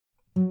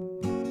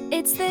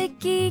It's the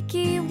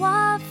Geeky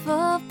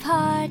Waffle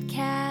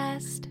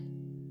Podcast.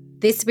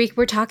 This week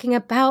we're talking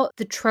about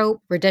the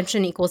trope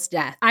redemption equals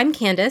death. I'm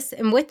Candace,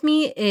 and with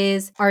me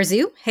is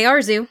Arzu. Hey,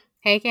 Arzu.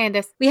 Hey,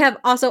 Candace. We have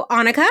also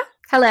Annika.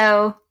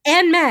 Hello.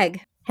 And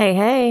Meg. Hey,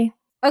 hey.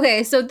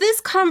 Okay, so this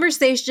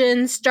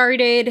conversation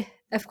started,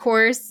 of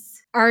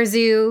course,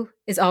 Arzu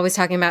is always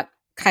talking about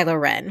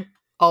Kylo Ren.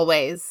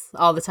 Always,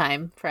 all the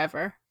time,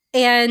 forever.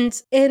 And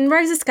in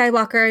Rise of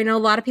Skywalker, I know a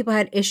lot of people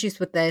had issues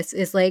with this,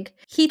 is like,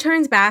 he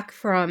turns back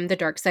from the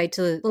dark side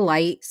to the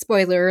light,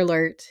 spoiler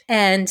alert,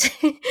 and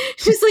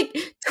just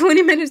like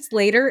 20 minutes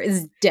later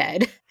is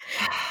dead.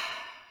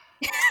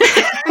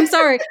 I'm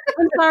sorry,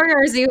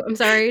 Arzu. I'm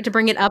sorry to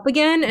bring it up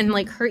again and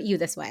like hurt you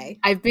this way.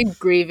 I've been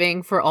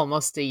grieving for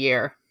almost a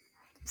year.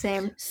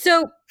 Same.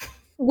 So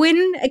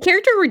when a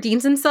character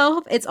redeems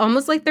himself, it's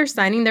almost like they're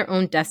signing their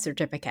own death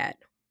certificate.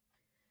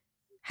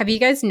 Have you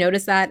guys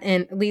noticed that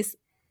in at least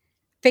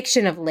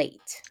fiction of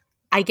late?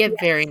 I get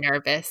very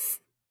nervous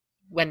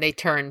when they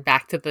turn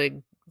back to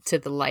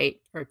the light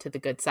or to the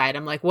good side.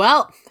 I'm like,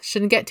 well,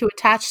 shouldn't get too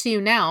attached to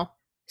you now.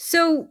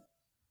 So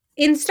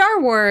in Star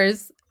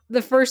Wars,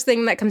 the first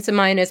thing that comes to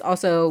mind is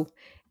also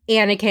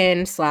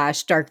Anakin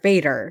 / Darth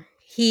Vader.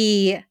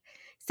 He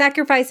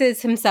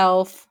sacrifices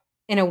himself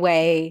in a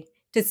way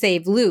to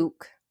save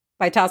Luke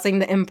by tossing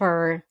the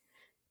Emperor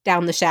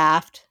down the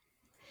shaft.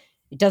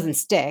 It doesn't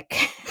stick,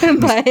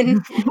 but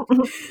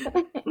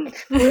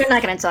we're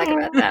not going to talk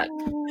about that.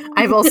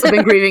 I've also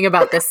been grieving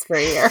about this for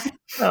a year.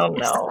 Oh,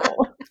 no.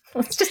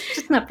 Let's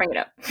just not bring it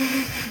up.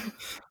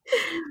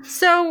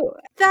 So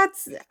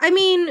that's, I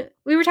mean,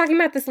 we were talking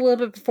about this a little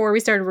bit before we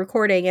started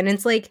recording, and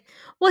it's like,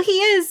 well, he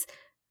is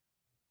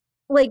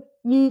like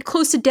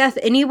close to death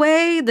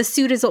anyway. The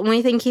suit is the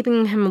only thing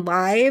keeping him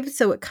alive,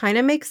 so it kind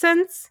of makes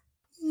sense.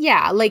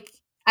 Yeah, like,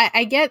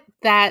 I get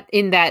that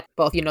in that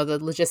both, you know, the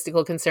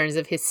logistical concerns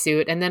of his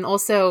suit, and then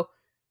also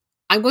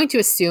I'm going to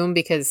assume,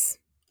 because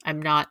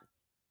I'm not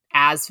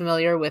as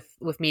familiar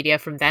with media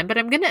from then, but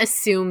I'm going to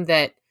assume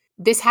that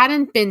this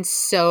hadn't been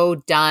so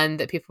done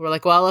that people were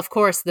like, well, of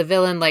course, the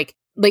villain, like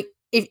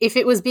if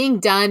it was being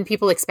done,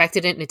 people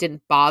expected it and it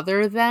didn't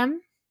bother them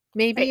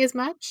maybe as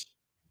much.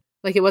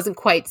 Like it wasn't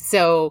quite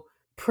so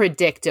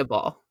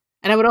predictable.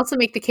 And I would also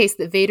make the case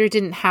that Vader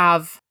didn't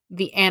have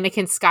the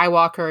Anakin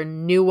Skywalker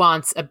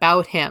nuance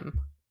about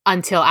him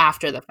until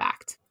after the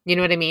fact. You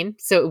know what I mean?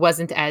 So it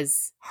wasn't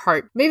as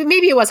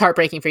maybe it was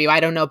heartbreaking for you. I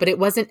don't know, but it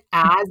wasn't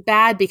as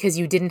bad because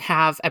you didn't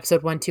have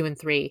episode 1, 2, and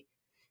 3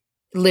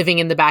 living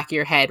in the back of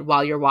your head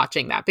while you're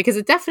watching that, because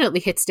it definitely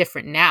hits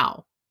different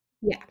now.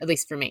 Yeah. At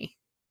least for me.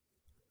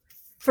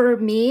 For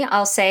me,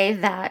 I'll say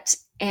that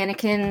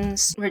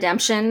Anakin's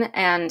redemption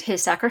and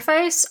his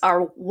sacrifice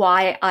are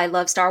why I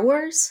love Star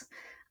Wars.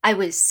 I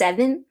was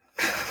 7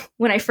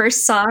 when I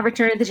first saw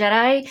Return of the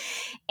Jedi,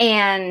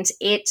 and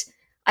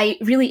I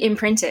really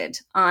imprinted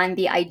on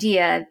the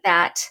idea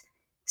that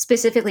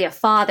specifically a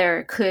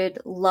father could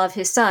love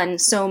his son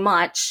so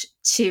much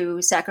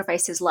to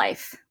sacrifice his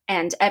life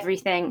and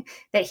everything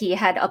that he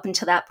had up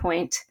until that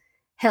point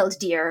held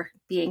dear,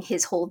 being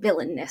his whole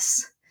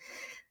villainness.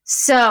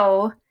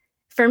 So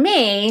for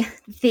me,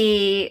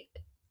 the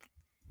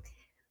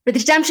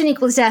redemption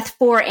equals death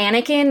for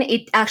Anakin,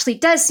 it actually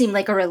does seem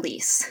like a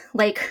release.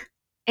 Like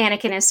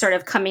Anakin is sort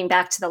of coming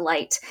back to the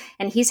light,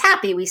 and he's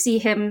happy. We see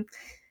him,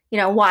 you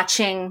know,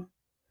 watching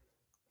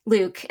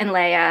Luke and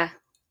Leia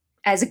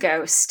as a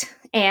ghost,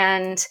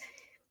 and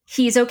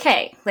he's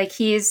okay. Like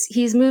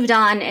he's moved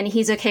on, and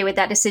he's okay with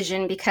that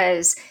decision,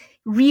 because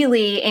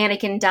really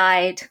Anakin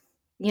died,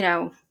 you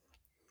know,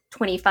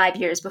 25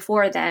 years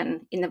before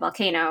then in the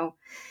volcano,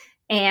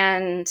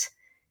 and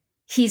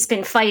he's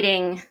been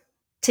fighting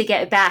to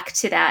get back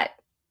to that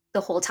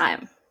the whole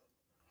time,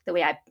 the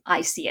way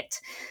I see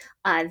it.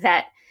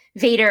 That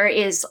Vader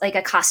is like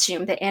a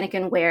costume that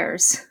Anakin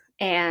wears,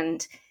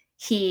 and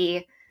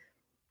he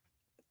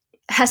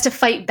has to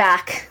fight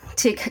back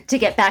to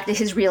get back to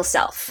his real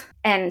self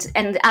and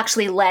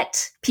actually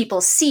let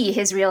people see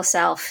his real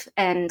self.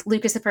 And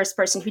Luke is the first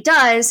person who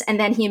does, and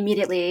then he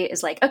immediately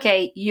is like,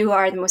 okay, you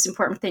are the most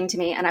important thing to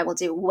me, and I will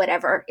do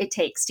whatever it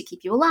takes to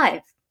keep you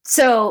alive.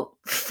 So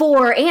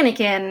for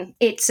Anakin,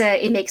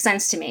 it makes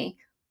sense to me.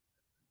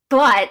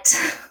 But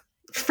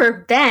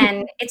for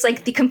Ben, it's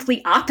like the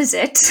complete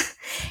opposite.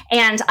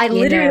 And I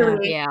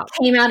literally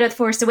came out of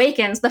Force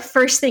Awakens. The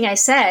first thing I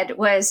said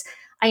was,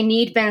 I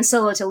need Ben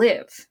Solo to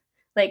live.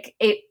 Like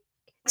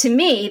to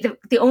me,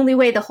 the only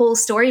way the whole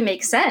story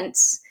makes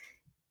sense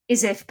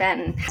is if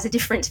Ben has a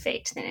different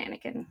fate than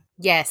Anakin.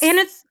 Yes. And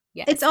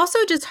it's also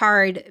just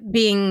hard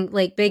being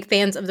like big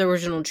fans of the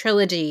original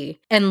trilogy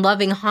and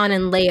loving Han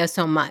and Leia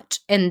so much,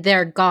 and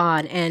they're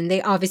gone, and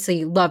they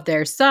obviously love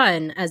their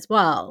son as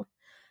well.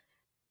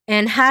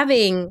 And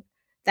having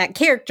that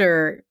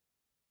character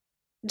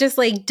just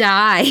like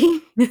die.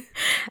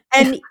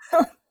 And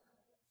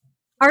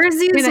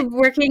Arzu is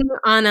working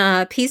on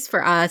a piece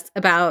for us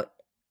about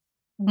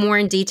more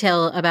in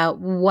detail about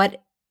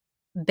what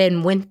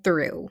Ben went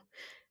through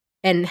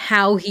and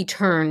how he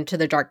turned to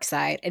the dark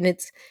side. And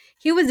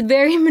he was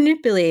very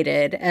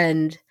manipulated,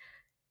 and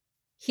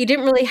He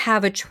didn't really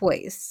have a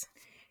choice.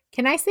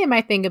 Can I say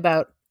my thing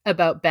about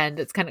Ben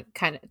that's kind of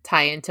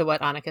tie into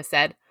what Annika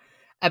said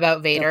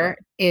about Vader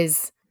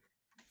is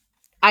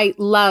I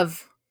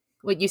love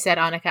what you said,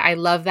 Annika. I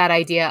love that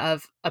idea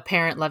of a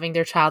parent loving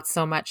their child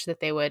so much that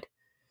they would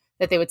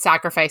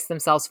sacrifice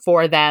themselves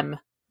for them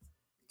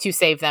to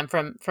save them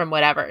from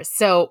whatever.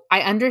 So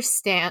I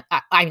understand.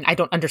 I mean, I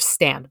don't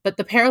understand, but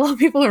the parallel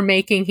people are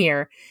making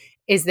here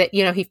is that,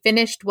 you know, he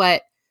finished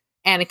what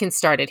Anakin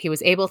started. He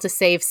was able to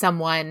save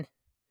someone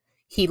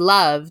he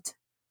loved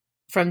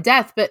from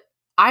death, but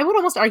I would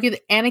almost argue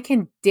that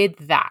Anakin did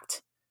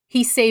that.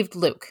 He saved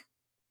Luke.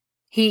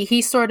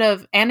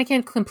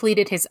 Anakin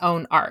completed his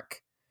own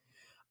arc.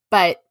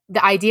 But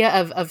the idea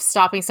of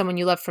stopping someone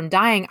you love from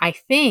dying, I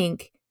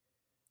think,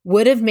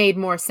 would have made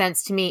more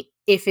sense to me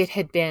if it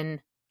had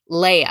been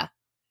Leia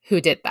who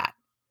did that.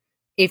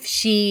 If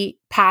she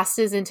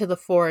passes into the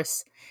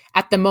Force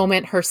at the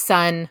moment her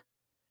son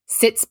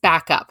sits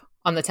back up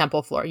on the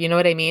temple floor. You know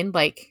what I mean?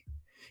 Like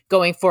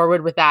going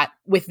forward with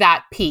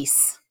that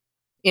peace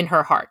in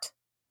her heart.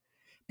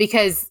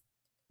 Because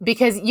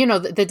you know,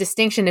 the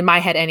distinction in my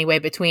head anyway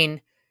between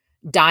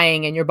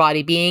dying and your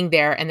body being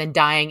there and then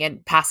dying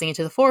and passing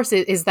into the Force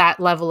is that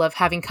level of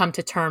having come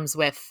to terms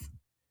with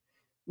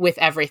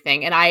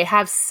everything. And I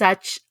have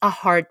such a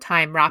hard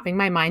time wrapping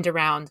my mind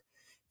around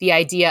the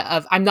idea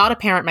of, I'm not a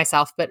parent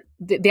myself, but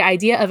the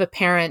idea of a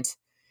parent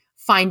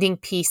finding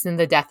peace in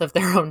the death of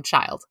their own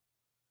child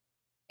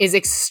is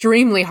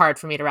extremely hard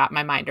for me to wrap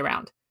my mind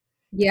around.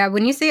 Yeah,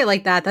 when you say it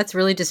like that, that's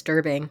really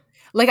disturbing.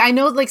 Like, I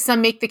know like some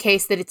make the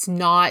case that it's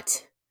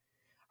not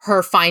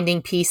her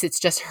finding peace, it's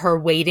just her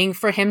waiting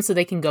for him so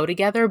they can go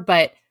together.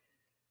 But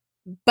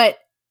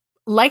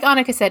like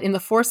Annika said, in The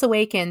Force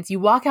Awakens, you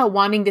walk out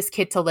wanting this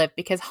kid to live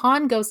because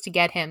Han goes to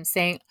get him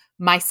saying,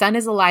 my son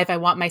is alive. I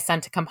want my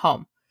son to come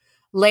home.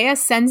 Leia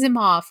sends him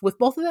off with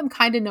both of them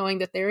kind of knowing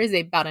that there is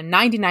about a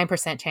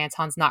 99% chance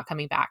Han's not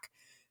coming back.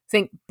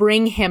 Saying,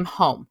 bring him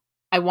home.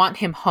 I want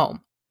him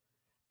home.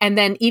 And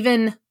then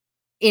even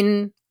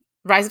in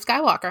Rise of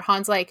Skywalker,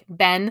 Han's like,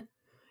 Ben,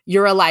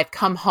 you're alive.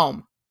 Come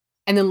home.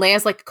 And then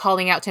Leia's like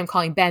calling out to him,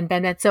 calling Ben,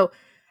 Ben, Ben. So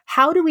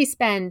how do we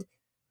spend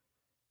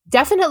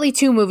definitely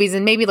 2 movies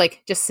and maybe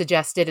like just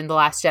suggested in The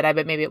Last Jedi,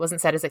 but maybe it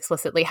wasn't said as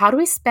explicitly. How do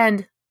we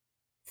spend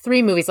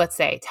 3 movies, let's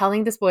say,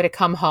 telling this boy to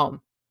come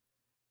home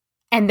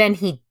and then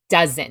he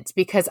doesn't?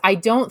 Because I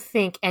don't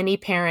think any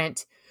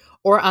parent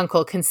or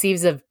uncle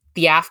conceives of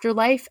the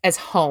afterlife as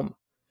home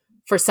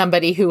for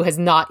somebody who has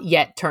not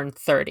yet turned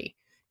 30.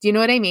 Do you know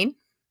what I mean?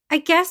 I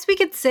guess we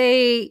could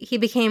say he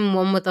became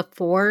one with the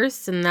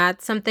Force, and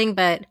that's something,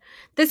 but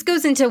this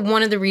goes into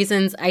one of the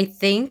reasons I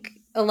think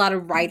a lot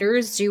of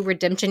writers do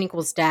redemption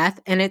equals death,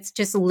 and it's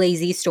just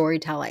lazy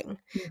storytelling.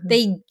 Mm-hmm.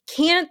 They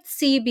can't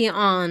see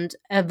beyond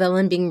a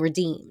villain being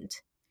redeemed.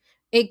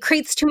 It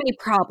creates too many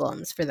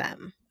problems for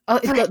them. Oh,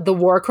 the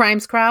war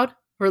crimes crowd?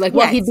 Or like,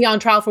 well, yes, he'd be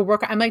on trial for war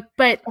crimes. I'm like,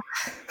 but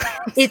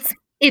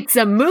it's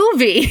a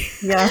movie.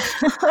 Yeah.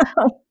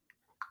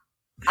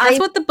 That's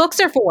what the books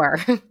are for.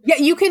 Yeah,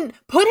 you can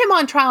put him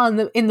on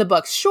trial in the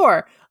books.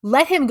 Sure.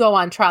 Let him go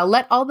on trial.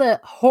 Let all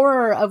the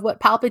horror of what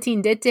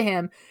Palpatine did to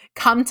him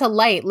come to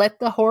light. Let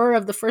the horror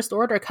of the First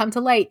Order come to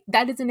light.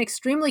 That is an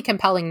extremely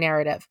compelling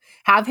narrative.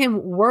 Have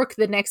him work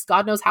the next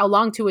God knows how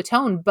long to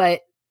atone,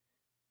 but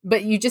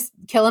you just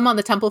kill him on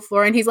the temple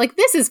floor and he's like,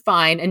 this is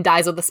fine, and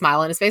dies with a smile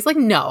on his face. Like,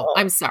 no,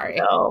 I'm sorry.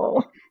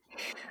 No.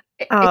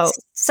 It's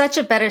such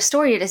a better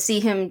story to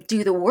see him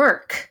do the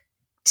work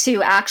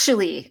to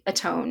actually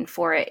atone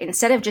for it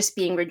instead of just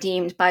being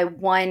redeemed by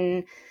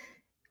one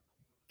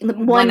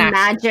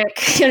magic,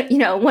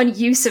 one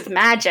use of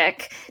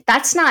magic.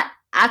 That's not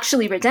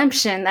actually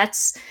redemption.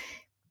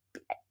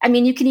 I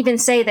mean, you can even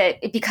say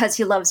that because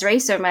he loves Rey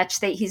so much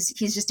that he's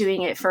just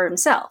doing it for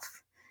himself.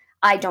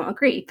 I don't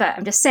agree, but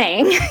I'm just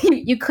saying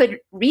you could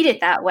read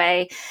it that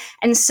way.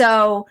 And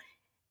so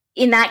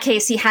in that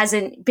case, he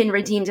hasn't been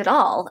redeemed at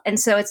all. And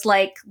so it's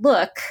like,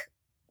 look,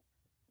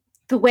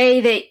 the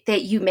way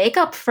that you make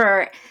up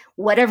for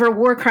whatever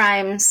war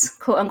crimes,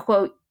 quote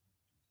unquote,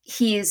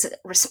 he's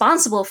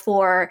responsible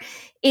for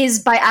is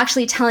by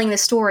actually telling the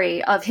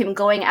story of him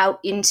going out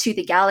into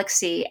the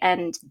galaxy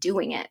and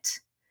doing it.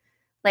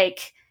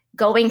 Like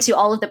going to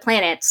all of the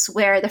planets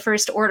where the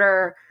First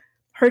Order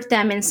hurt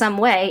them in some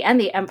way, and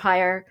the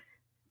Empire,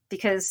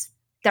 because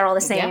they're all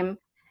the same,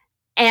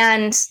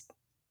 and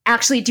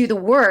actually do the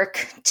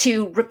work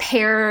to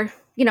repair,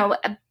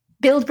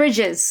 build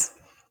bridges,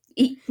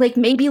 like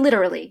maybe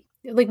literally.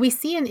 Like we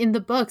see in the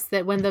books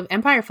that when the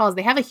Empire falls,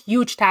 they have a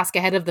huge task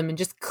ahead of them in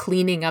just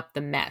cleaning up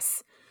the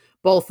mess,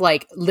 both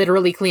like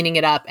literally cleaning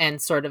it up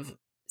and sort of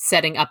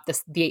setting up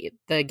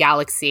the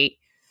galaxy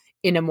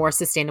in a more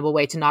sustainable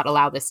way to not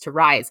allow this to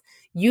rise.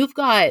 You've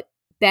got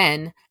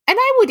Ben, and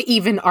I would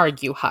even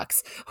argue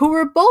Hux, who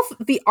are both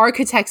the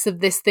architects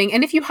of this thing.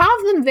 And if you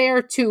have them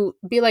there to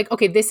be like,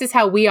 okay, this is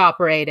how we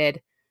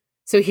operated,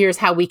 so here's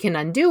how we can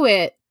undo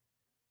it,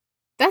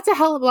 that's a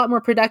hell of a lot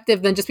more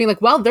productive than just being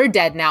like, well, they're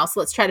dead now,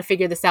 so let's try to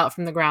figure this out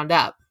from the ground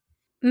up.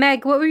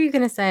 Meg, what were you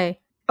going to say?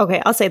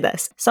 Okay, I'll say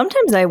this.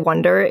 Sometimes I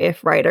wonder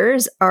if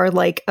writers are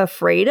like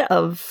afraid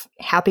of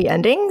happy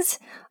endings.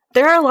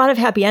 There are a lot of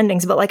happy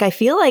endings, but like I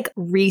feel like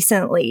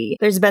recently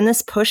there's been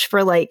this push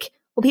for like,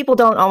 well, people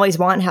don't always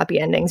want happy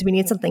endings. We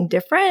need something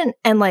different.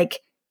 And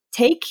like,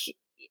 take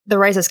The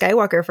Rise of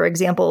Skywalker, for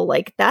example.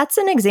 Like, that's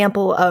an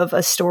example of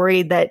a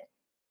story that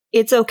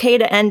it's okay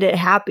to end it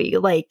happy.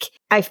 Like,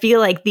 I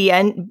feel like the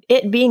end,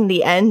 it being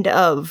the end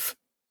of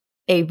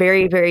a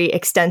very, very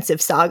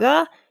extensive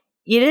saga,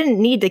 you didn't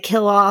need to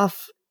kill him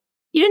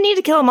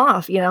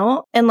off, you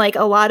know? And like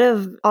a lot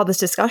of all this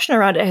discussion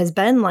around it has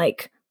been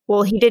like,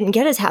 well, he didn't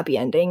get his happy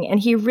ending and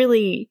he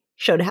really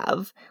should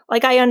have.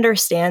 Like, I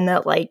understand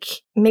that like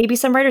maybe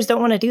some writers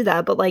don't want to do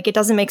that, but like it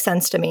doesn't make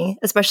sense to me,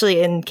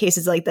 especially in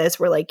cases like this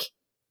where like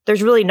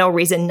there's really no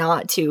reason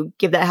not to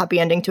give that happy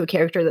ending to a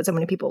character that so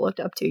many people looked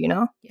up to, you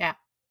know? Yeah,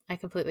 I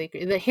completely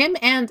agree. Him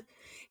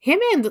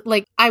and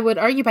like, I would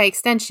argue by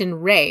extension,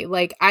 Rey.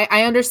 Like,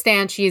 I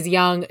understand she is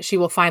young, she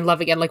will find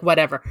love again, like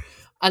whatever.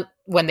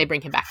 When they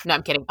bring him back. No,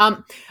 I'm kidding.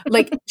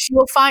 Like she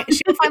will find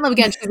love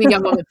again. She's a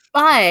young woman.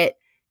 But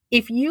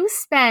if you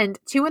spend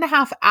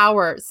 2.5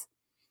 hours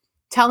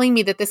telling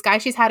me that this guy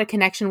she's had a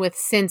connection with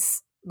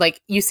since,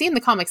 like you see in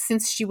the comics,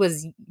 since she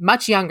was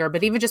much younger,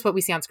 but even just what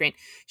we see on screen,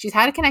 she's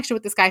had a connection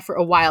with this guy for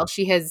a while.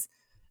 She has,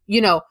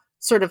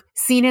 sort of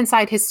seen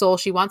inside his soul.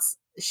 She wants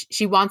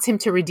him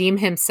to redeem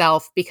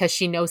himself because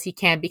she knows he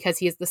can, because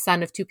he is the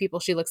son of two people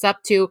she looks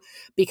up to,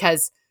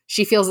 because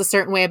she feels a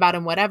certain way about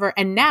him, whatever.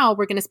 And now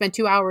we're going to spend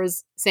 2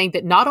 hours saying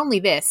that not only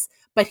this,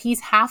 but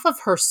he's half of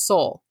her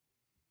soul.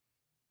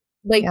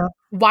 Like,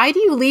 Why do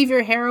you leave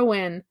your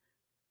heroine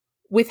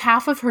with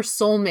half of her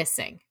soul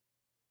missing?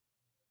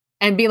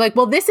 And be like,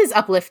 well, this is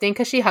uplifting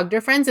because she hugged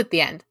her friends at the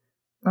end.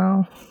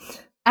 Oh.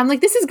 I'm like,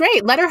 this is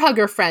great. Let her hug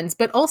her friends.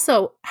 But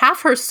also,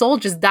 half her soul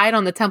just died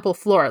on the temple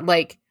floor.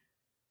 Like,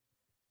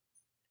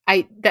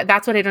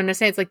 that's what I don't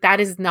understand. It's like, that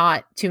is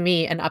not, to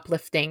me, an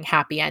uplifting,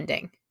 happy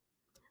ending.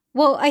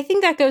 Well, I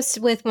think that goes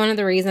with one of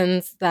the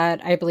reasons that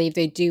I believe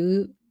they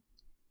do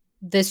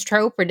this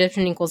trope,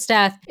 redemption equals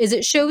death, is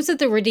it shows that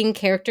the redeemed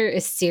character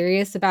is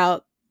serious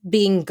about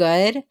being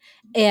good,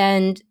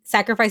 and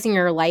sacrificing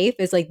your life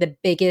is like the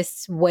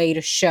biggest way to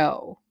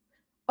show,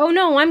 oh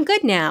no, I'm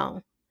good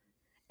now.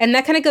 And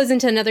that kind of goes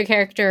into another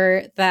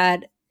character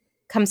that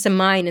comes to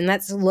mind, and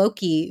that's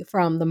Loki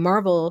from the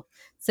Marvel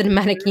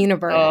Cinematic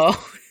Universe.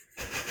 Oh.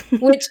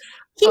 Which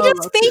he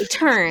does fake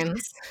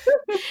turns.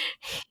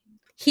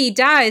 He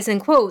dies, in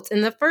quotes, in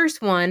the first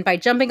one by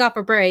jumping off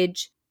a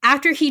bridge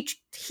after he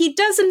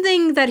does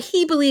something that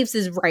he believes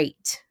is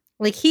right.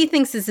 Like, he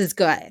thinks this is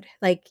good.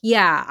 Like,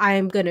 yeah,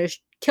 I'm going to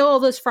kill all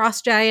those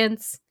frost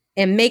giants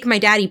and make my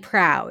daddy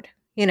proud,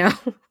 you know?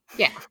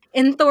 Yeah.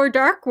 In Thor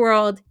Dark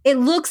World, it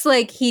looks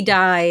like he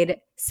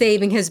died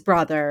saving his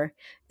brother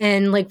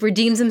and, like,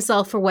 redeems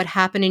himself for what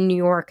happened in New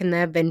York in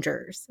the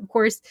Avengers. Of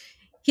course,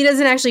 he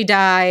doesn't actually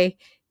die.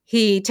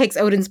 He takes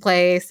Odin's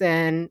place,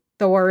 and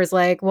Thor is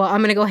like, well, I'm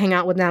going to go hang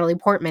out with Natalie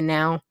Portman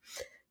now.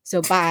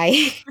 So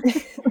bye.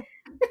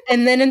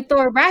 And then in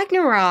Thor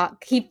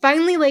Ragnarok, he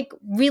finally, like,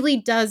 really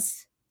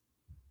does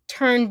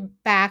turn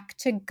back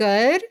to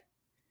good.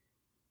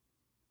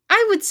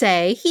 I would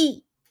say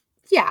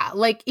yeah,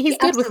 like, he's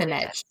good with an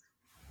edge.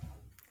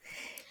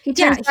 He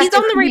turns back he's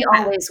on the right path.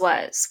 He always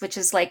was, which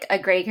is like a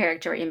gray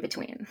character in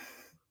between.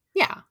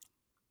 Yeah.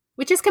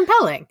 Which is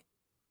compelling.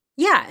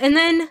 Yeah, and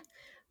then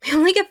we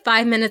only get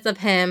 5 minutes of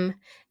him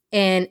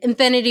in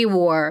Infinity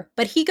War,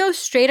 but he goes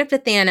straight up to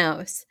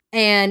Thanos,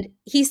 and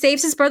he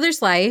saves his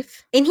brother's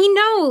life, and he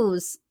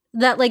knows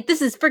that, like,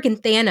 this is freaking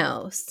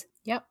Thanos.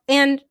 Yep.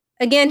 And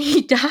again,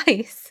 he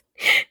dies.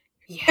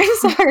 Yeah.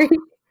 I'm sorry.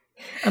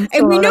 I'm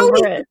so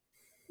over it.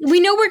 We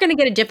know we're going to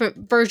get a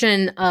different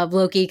version of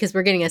Loki because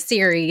we're getting a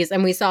series,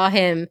 and we saw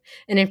him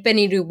in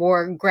Infinity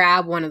War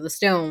grab one of the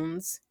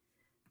stones.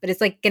 But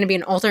it's like going to be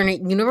an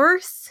alternate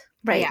universe,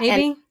 right?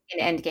 Maybe in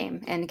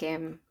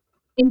Endgame.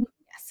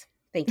 Yes,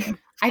 thank you.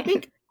 I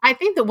think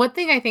the one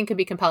thing I think could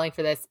be compelling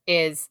for this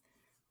is,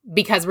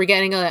 because we're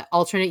getting an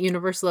alternate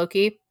universe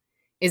Loki,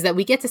 is that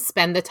we get to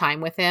spend the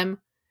time with him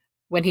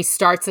when he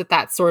starts at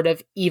that sort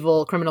of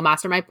evil criminal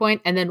mastermind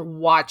point, and then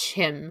watch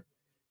him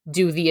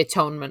do the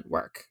atonement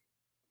work.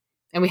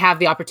 And we have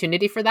the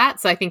opportunity for that.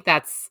 So I think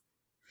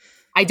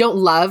I don't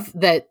love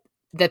that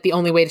the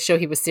only way to show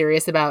he was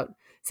serious about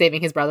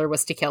saving his brother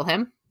was to kill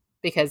him,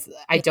 because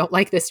I don't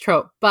like this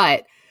trope.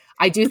 But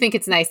I do think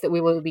it's nice that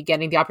we will be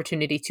getting the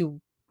opportunity to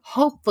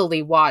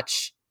hopefully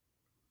watch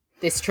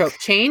this trope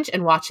change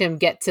and watch him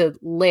get to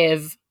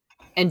live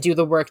and do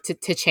the work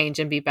to change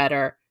and be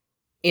better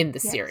in the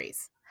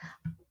series.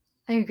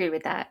 I agree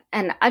with that.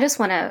 And I just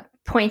want to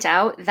point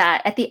out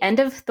that at the end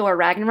of Thor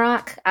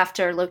Ragnarok,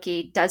 after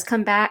Loki does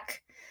come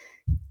back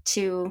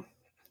to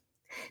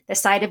the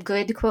side of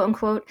good, quote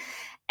unquote,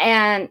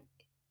 and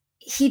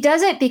he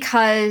does it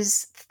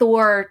because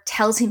Thor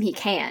tells him he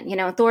can. You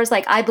know, Thor's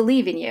like, I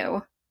believe in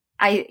you.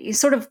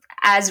 Sort of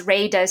as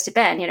Rey does to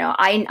Ben, you know,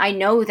 I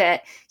know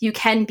that you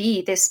can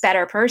be this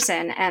better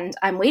person, and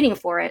I'm waiting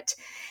for it.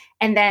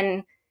 And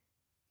then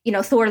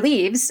Thor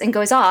leaves and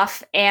goes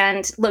off,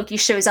 and Loki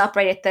shows up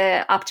right at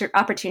the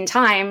opportune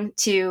time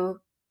to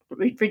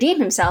redeem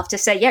himself, to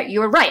say, yeah, you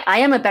were right. I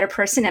am a better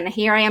person, and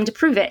here I am to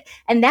prove it.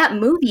 And that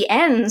movie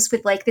ends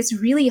with like this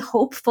really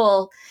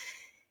hopeful,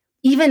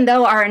 even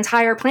though our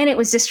entire planet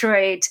was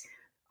destroyed,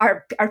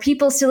 our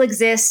people still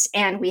exist,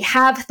 and we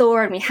have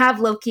Thor and we have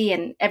Loki,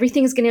 and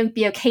everything's going to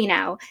be okay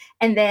now.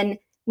 And then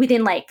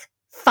within like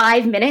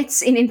 5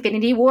 minutes in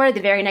Infinity War,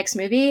 the very next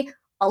movie,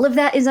 all of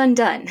that is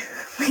undone.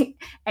 Like,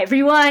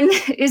 everyone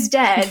is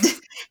dead,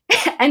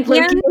 and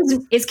Loki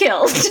is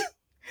killed.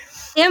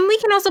 And we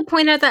can also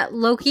point out that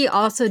Loki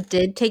also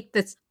did take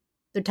the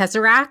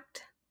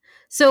Tesseract.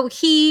 So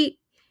he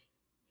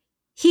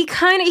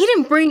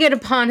didn't bring it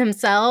upon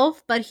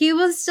himself, but he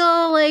was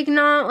still like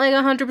not like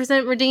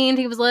 100% redeemed.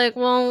 He was like,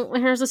 well,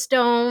 here's a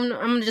stone.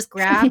 I'm gonna just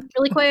grab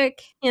really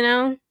quick,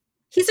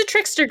 He's a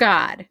trickster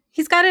god.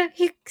 He's gotta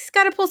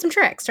pull some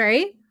tricks,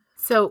 right?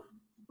 So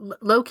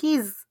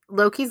Loki's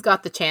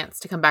got the chance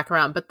to come back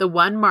around, but the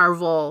one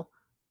Marvel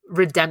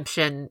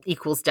redemption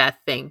equals death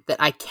thing that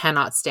I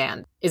cannot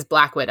stand is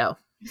Black Widow.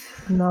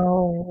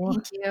 No.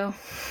 Thank you.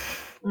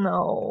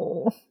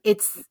 No.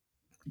 It's,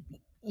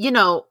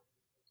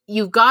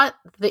 you've got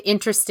the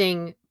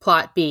interesting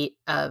plot beat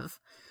of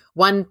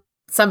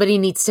somebody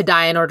needs to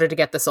die in order to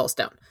get the Soul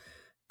Stone.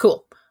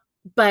 Cool.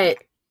 But,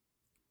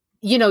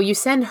 you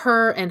send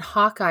her and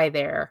Hawkeye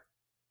there,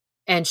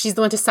 and she's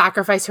the one to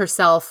sacrifice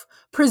herself,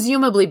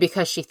 presumably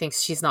because she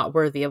thinks she's not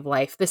worthy of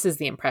life. This is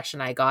the impression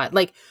I got.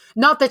 Like,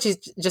 not that she's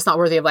just not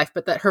worthy of life,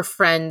 but that her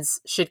friends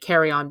should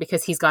carry on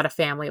because he's got a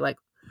family, like,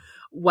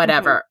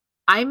 whatever.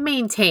 Mm-hmm. I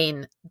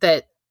maintain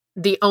that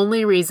the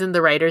only reason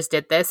the writers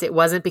did this, it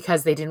wasn't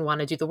because they didn't want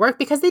to do the work,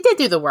 because they did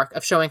do the work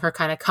of showing her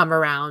kind of come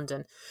around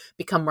and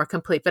become more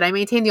complete. But I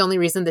maintain the only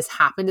reason this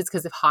happened is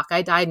because if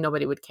Hawkeye died,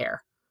 nobody would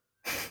care.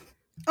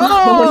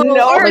 Oh, no.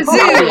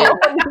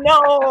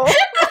 No.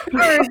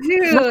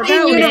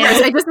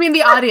 I just mean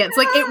the audience.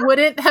 Like, it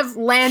wouldn't have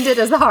landed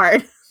as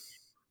hard.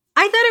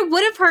 I thought it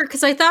would have hurt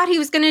because I thought he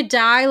was going to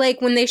die like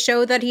when they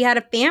showed that he had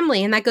a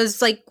family, and that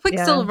goes like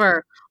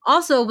Quicksilver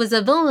also was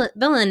a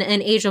villain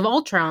in Age of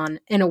Ultron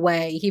in a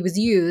way. He was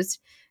used,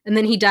 and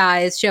then he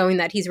dies, showing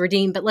that he's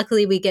redeemed. But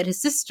luckily we get his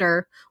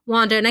sister,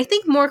 Wanda, and I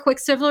think more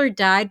Quicksilver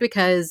died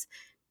because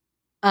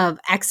of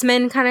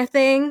X-Men kind of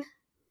thing.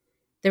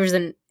 There was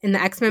in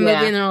the X-Men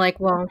movie, and they're like,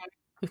 well,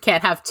 you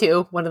can't have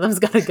two. One of them's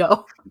got to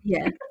go.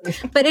 Yeah.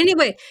 But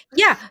anyway,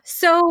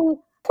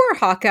 so poor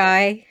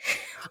Hawkeye.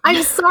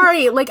 I'm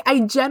sorry. Like,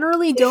 I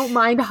generally don't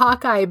mind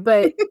Hawkeye,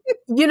 but,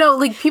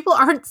 like, people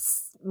aren't,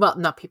 well,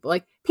 not people,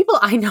 like, people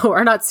I know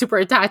are not super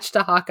attached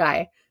to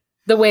Hawkeye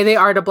the way they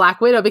are to Black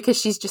Widow because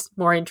she's just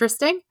more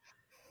interesting.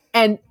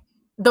 And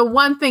the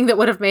one thing that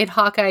would have made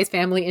Hawkeye's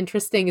family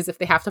interesting is if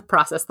they have to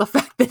process the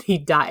fact that he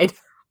died.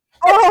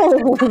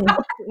 Oh,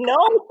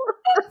 no.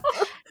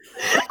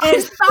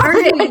 I'm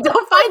sorry, I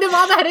don't find him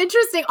all that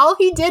interesting. All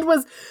he did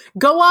was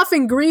go off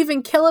and grieve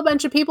and kill a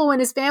bunch of people when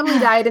his family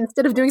died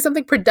instead of doing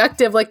something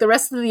productive like the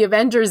rest of the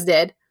Avengers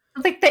did.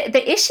 Like,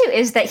 the issue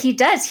is that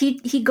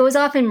he goes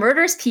off and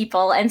murders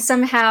people, and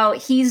somehow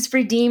he's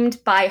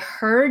redeemed by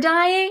her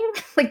dying.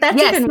 Like,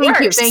 that's even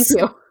worse. Thank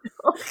you.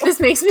 This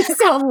makes me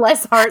sound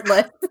less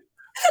heartless.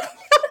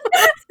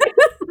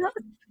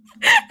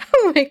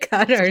 Oh my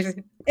God,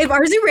 Arzu. If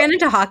Arzu ran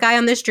into Hawkeye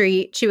on the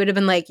street, she would have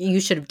been like, you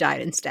should have died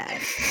instead.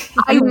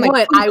 I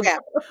would.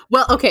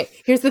 Well, okay,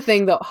 here's the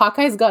thing, though.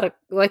 Hawkeye's got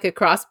a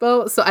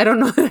crossbow, so I don't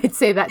know that I'd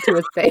say that to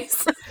his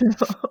face.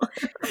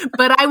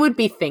 But I would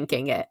be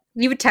thinking it.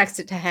 You would text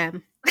it to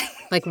him.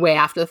 Like, way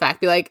after the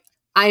fact. Be like,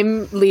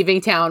 I'm leaving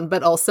town,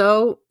 but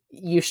also,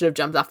 you should have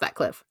jumped off that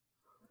cliff.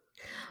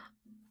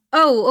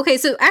 Oh, okay.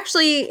 So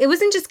actually, it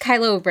wasn't just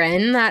Kylo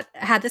Ren that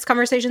had this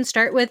conversation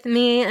start with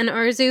me and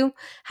Arzu.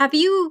 Have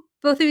you,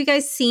 both of you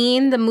guys,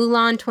 seen the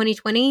Mulan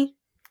 2020?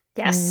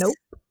 Yes. Nope.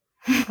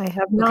 I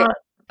have not,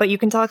 but you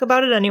can talk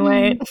about it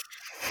anyway.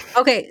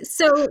 Okay,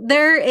 so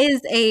there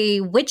is a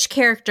witch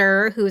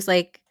character who's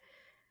like,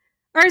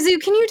 Arzu,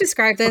 can you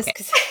describe this?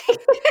 Okay.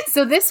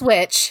 So this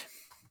witch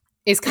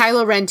is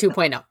Kylo Ren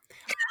 2.0.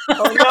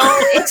 Oh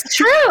no, it's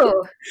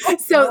true.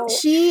 So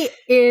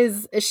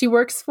she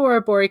works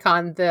for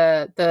Boricon,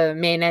 the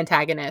main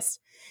antagonist,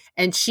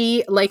 and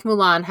she, like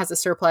Mulan, has a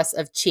surplus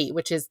of chi,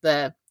 which is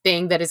the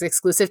thing that is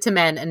exclusive to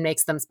men and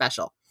makes them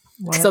special.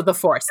 What? So the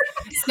Force.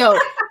 So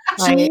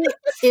she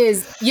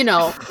is,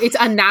 it's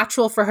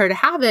unnatural for her to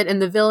have it,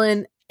 and the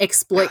villain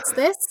exploits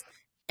this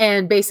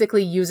and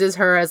basically uses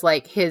her as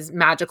like his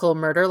magical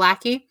murder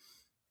lackey.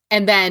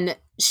 And then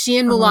she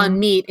and Mulan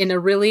meet in a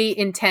really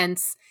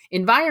intense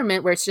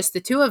environment where it's just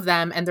the two of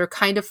them, and they're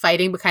kind of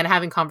fighting but kind of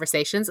having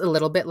conversations, a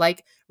little bit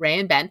like Rey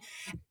and Ben.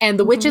 And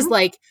the witch is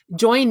like,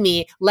 join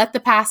me, let the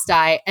past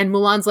die. And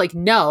Mulan's like,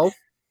 no.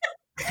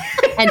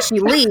 And she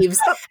leaves.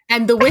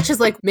 And the witch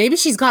is like, maybe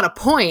she's got a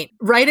point.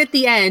 Right at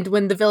the end,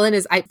 when the villain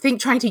is, I think,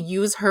 trying to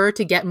use her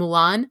to get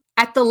Mulan,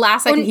 at the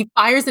last second, he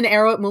fires an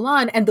arrow at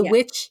Mulan, and the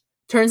witch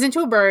turns into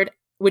a bird,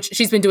 which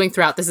she's been doing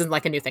throughout. This isn't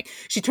like a new thing.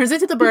 She turns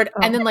into the bird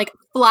and then like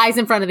flies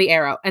in front of the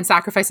arrow and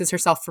sacrifices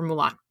herself for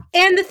Mulan.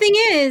 And the thing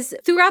is,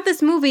 throughout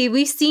this movie,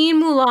 we've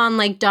seen Mulan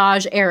like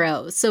dodge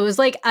arrows. So it was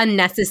like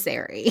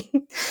unnecessary.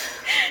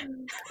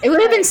 It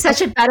would have been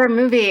such a better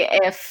movie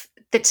if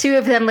the two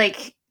of them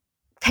like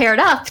paired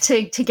up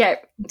to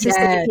get to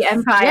save the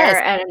Empire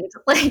and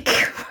like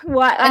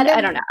what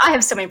I don't know. I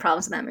have so many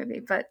problems in that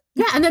movie, but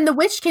yeah, and then the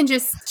witch can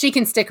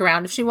stick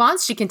around if she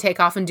wants. She can take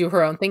off and do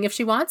her own thing if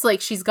she wants. Like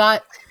she's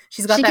got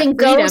that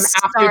freedom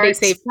after they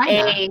save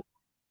China.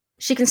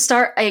 She can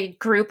start a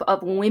group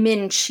of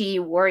women chi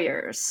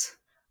warriors.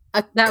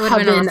 That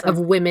coven of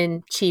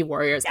women chi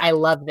warriors. Yeah. I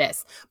love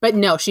this. But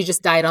no, she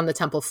just died on the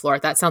temple floor.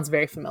 That sounds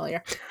very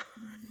familiar.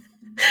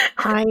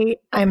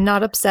 I'm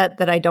not upset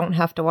that I don't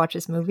have to watch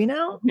this movie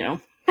now.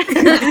 No.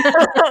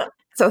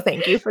 So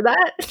thank you for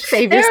that.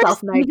 Save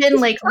yourself, Mike. Even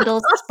like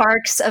little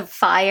sparks of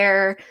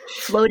fire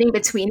floating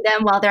between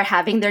them while they're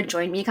having their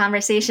join me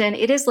conversation.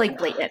 It is like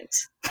blatant.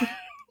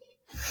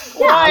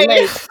 Yeah,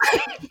 like,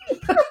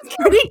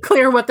 pretty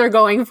clear what they're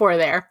going for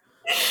there.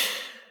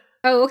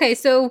 Oh, okay.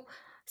 So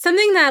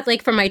something that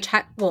like from my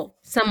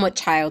somewhat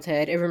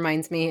childhood, it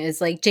reminds me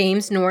is like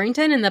James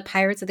Norrington in the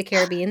Pirates of the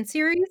Caribbean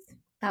series.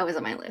 That was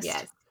on my list.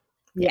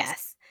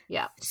 Yes.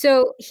 Yeah.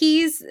 So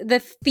he's the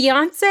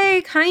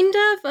fiance kind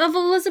of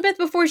Elizabeth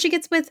before she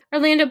gets with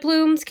Orlando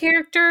Bloom's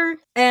character.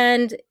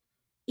 And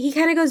he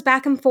kind of goes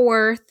back and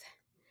forth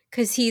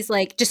because he's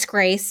like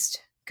disgraced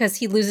because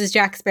he loses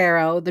Jack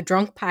Sparrow, the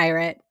drunk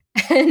pirate.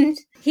 And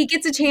he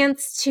gets a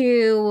chance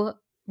to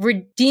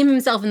redeem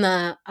himself in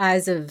the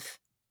eyes of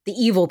the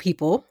evil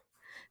people.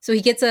 So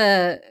he gets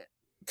a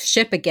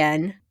ship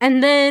again.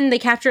 And then they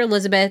capture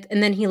Elizabeth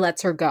and then he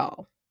lets her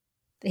go.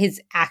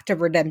 His act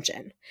of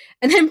redemption.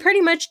 And then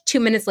pretty much 2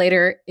 minutes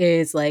later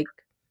is like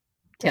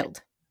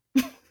killed.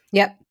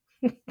 Yep.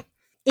 And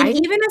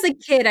even as a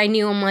kid, I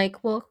knew, I'm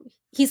like, well,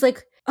 he's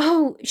like,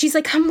 oh, she's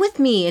like, come with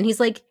me. And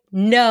he's like,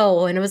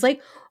 no. And I was like,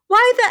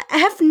 why the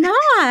F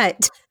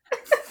not?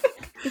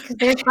 Because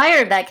they're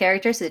tired of that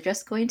character, so they're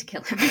just going to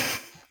kill him.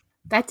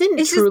 That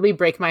didn't truly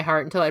break my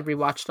heart until I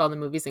rewatched all the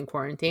movies in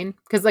quarantine.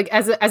 Because like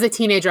as a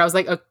teenager, I was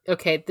like,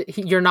 okay,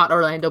 you're not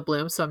Orlando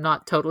Bloom, so I'm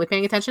not totally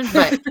paying attention.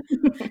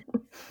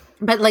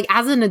 But like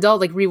as an adult,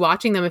 like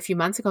rewatching them a few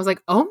months ago, I was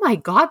like, oh my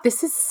God,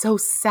 this is so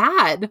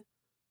sad.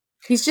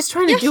 He's just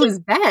trying to do his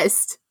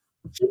best.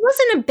 He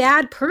wasn't a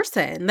bad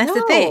person. That's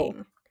the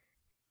thing.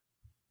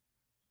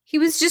 He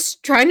was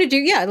just trying to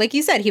do, like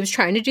you said, he was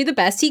trying to do the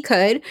best he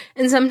could.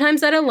 And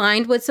sometimes that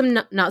aligned with some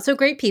not so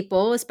great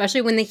people,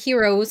 especially when the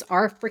heroes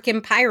are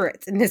freaking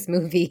pirates in this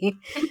movie.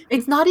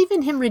 It's not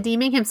even him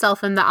redeeming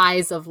himself in the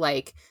eyes of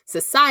like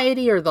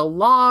society or the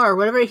law or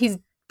whatever. He's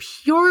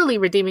purely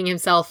redeeming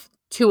himself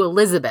to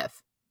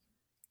Elizabeth.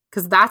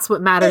 Because that's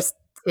what matters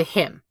to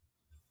him.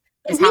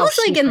 He was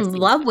like in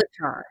love with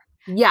her.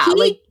 Yeah,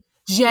 like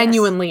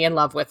genuinely in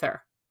love with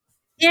her.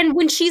 And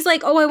when she's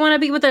like, oh, I want to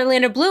be with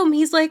Orlando Bloom,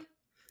 he's like,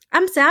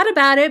 I'm sad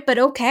about it, but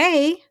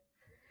okay.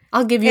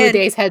 I'll give you a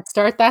day's head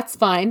start. That's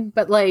fine.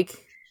 But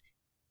like...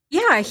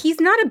 yeah, he's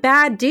not a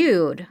bad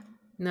dude.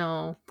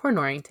 No, poor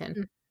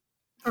Norrington.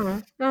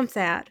 Oh, I'm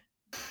sad.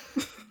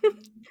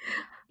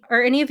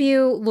 Are any of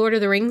you Lord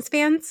of the Rings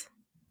fans?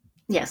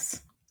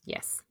 Yes.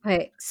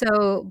 Okay,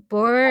 so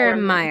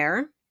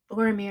Boromir,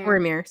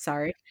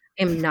 sorry.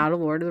 I am not a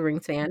Lord of the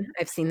Rings fan.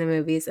 I've seen the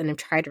movies and I've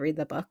tried to read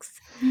the books.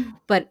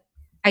 But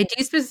I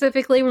do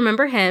specifically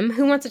remember him.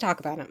 Who wants to talk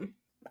about him?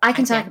 I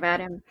can talk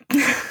about him.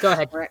 Go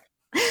ahead.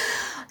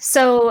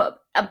 So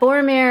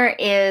Boromir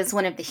is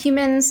one of the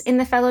humans in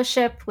the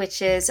Fellowship,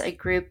 which is a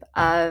group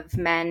of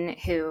men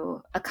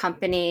who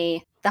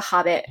accompany the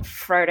Hobbit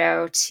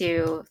Frodo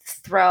to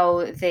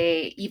throw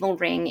the evil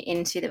ring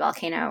into the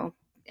volcano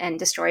and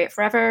destroy it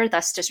forever,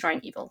 thus destroying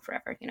evil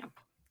forever.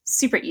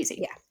 Super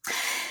easy.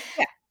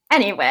 Yeah.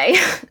 Anyway,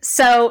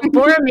 so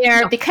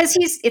Boromir, because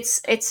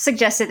it's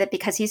suggested that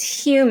because he's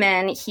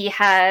human, he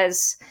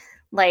has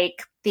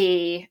like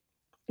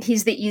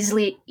he's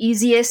the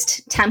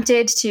easiest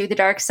tempted to the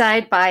dark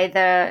side by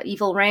the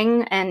evil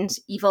ring and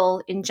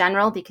evil in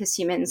general, because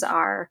humans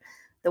are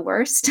the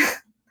worst.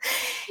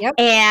 Yep.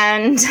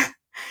 And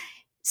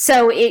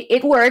so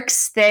it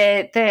works.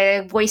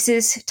 The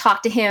voices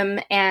talk to him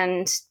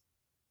and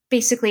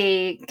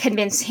basically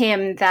convince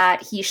him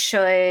that he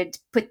should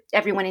put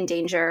everyone in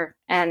danger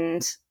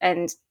and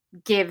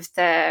give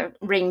the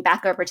ring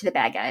back over to the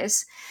bad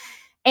guys.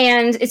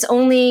 And it's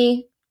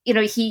only,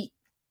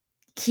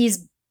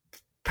 he's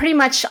pretty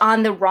much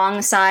on the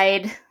wrong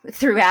side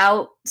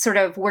throughout, sort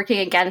of working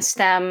against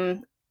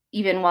them,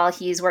 even while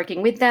he's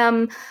working with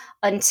them,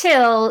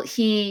 until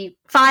he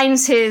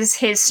finds his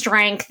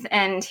strength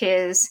and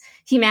his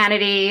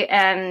humanity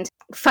and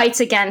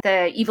fights against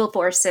the evil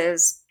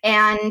forces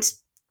and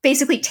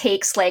basically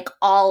takes like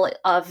all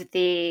of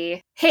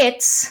the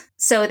hits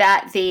so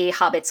that the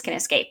hobbits can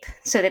escape,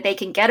 so that they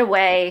can get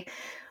away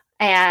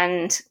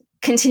and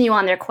continue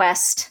on their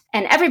quest.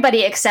 And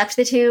everybody except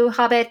the two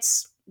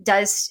hobbits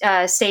does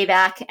stay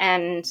back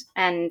and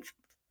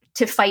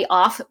to fight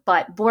off,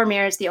 but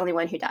Boromir is the only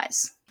one who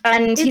dies.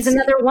 And he's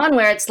another one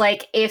where it's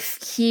like, if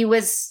he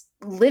was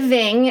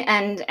living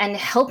and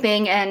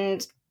helping,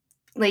 and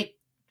like,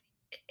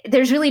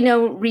 there's really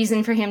no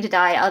reason for him to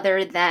die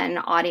other than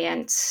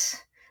audience,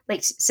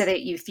 like, so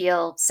that you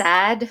feel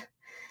sad.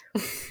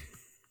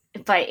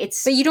 But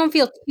you don't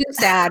feel too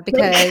sad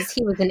because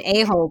he was an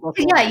a-hole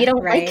before. Yeah, you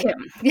don't right? like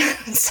him.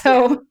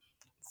 So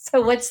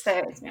what's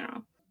the, you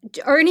know?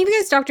 Are any of you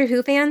guys Doctor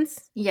Who fans?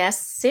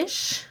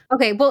 Yes-ish.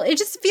 Okay, well, it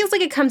just feels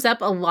like it comes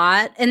up a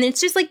lot, and it's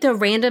just like the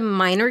random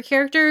minor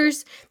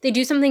characters, they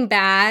do something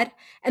bad,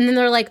 and then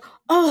they're like,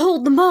 I'll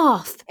hold them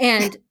off,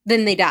 and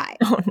then they die.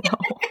 Oh, no.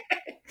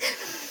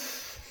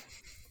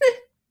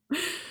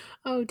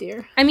 Oh,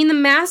 dear. I mean, the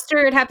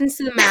Master, it happens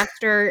to the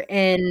Master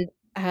in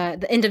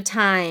The End of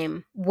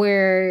Time,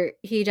 where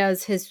he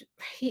does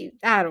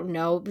I don't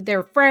know,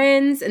 they're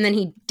friends, and then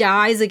he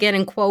dies again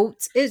in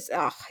quotes. It's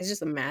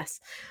just a mess.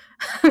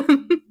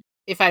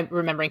 If I'm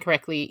remembering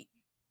correctly,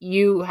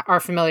 you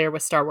are familiar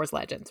with Star Wars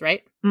Legends,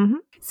 right? Mm-hmm.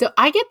 So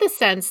I get the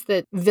sense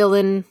that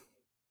villain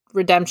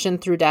redemption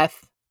through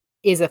death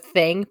is a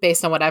thing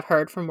based on what I've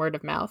heard from word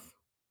of mouth.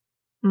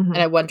 Mm-hmm.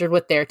 And I wondered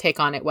what their take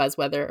on it was,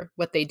 whether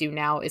what they do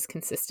now is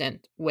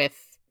consistent with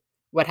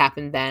what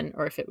happened then,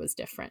 or if it was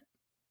different.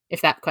 If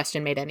that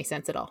question made any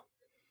sense at all.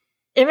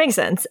 It makes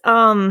sense.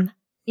 I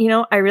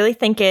really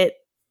think it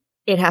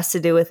has to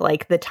do with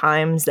like the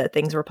times that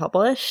things were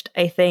published.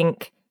 I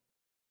think,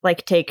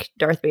 like, take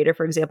Darth Vader,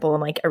 for example,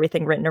 and like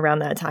everything written around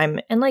that time,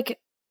 and like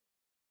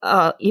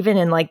even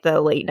in like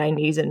the late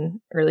 90s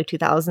and early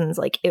 2000s,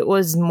 like it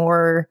was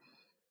more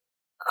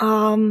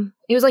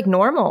it was like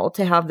normal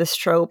to have this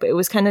trope. It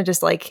was kind of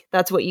just like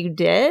that's what you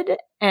did,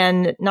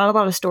 and not a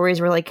lot of stories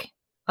were like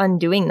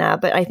undoing that.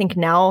 But I think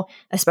now,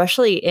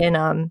 especially in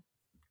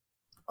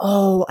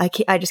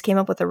I just came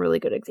up with a really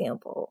good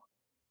example.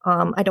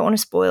 I don't want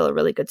to spoil a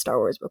really good Star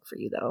Wars book for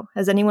you, though.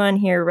 Has anyone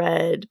here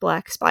read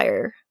Black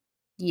Spire?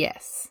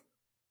 Yes.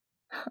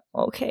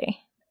 Okay.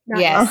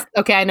 Yes.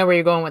 Okay, I know where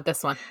you're going with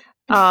this one.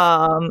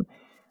 A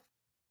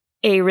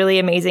really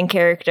amazing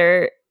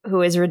character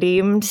who is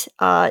redeemed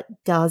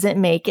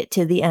doesn't make it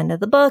to the end of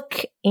the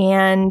book,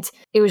 and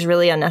it was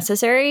really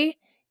unnecessary.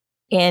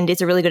 And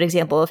it's a really good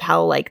example of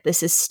how like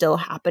this is still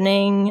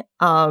happening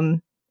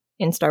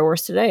in Star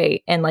Wars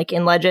today, and like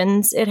in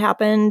Legends it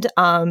happened.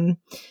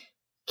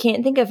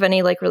 Can't think of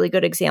any like really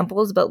good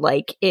examples, but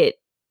like like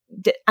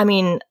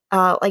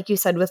you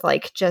said, with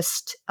like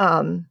just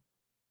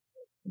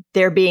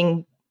there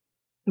being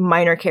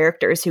minor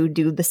characters who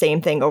do the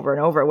same thing over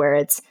and over, where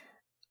it's,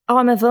 oh,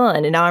 I'm a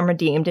villain and now I'm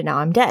redeemed and now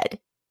I'm dead.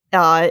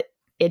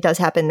 It does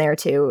happen there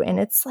too, and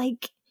it's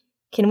like,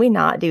 can we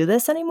not do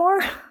this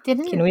anymore?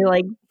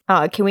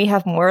 Can we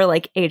have more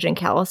like Agent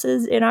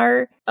Calluses in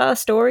our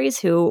stories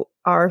who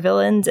are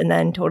villains and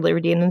then totally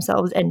redeem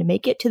themselves and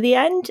make it to the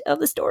end of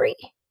the story?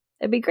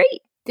 That'd be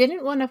great.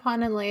 Didn't one of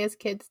Han and Leia's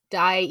kids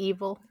die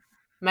evil?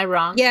 Am I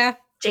wrong? Yeah.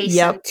 Jason.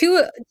 Yep.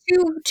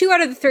 Two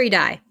out of the 3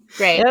 die.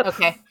 Great. Yep.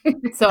 Okay.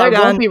 So They're I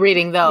gone. won't be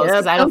reading those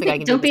because I don't think I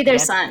can. Don't be their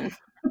son.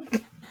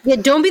 Yeah,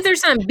 don't be their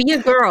son. Be a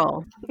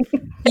girl.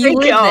 There you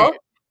go.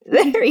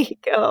 It. There you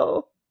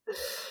go.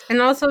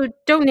 And also,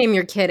 don't name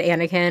your kid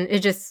Anakin. It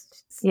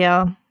just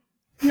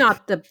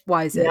not the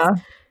wisest. Yeah.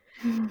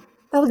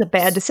 That was a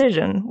bad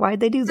decision.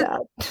 Why'd they do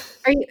that?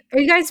 Are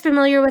you guys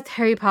familiar with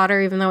Harry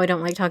Potter? Even though I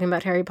don't like talking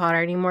about Harry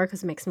Potter anymore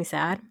because it makes me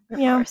sad.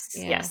 Yeah.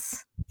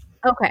 Yes.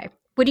 Okay.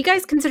 Would you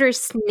guys consider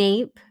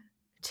Snape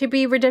to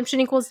be redemption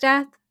equals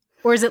death?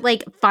 Or is it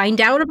like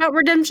find out about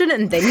redemption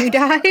and then you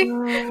die?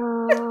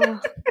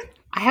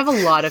 I have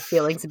a lot of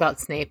feelings about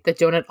Snape that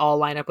don't at all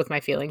line up with my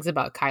feelings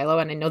about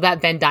Kylo, and I know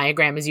that Venn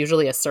diagram is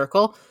usually a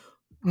circle.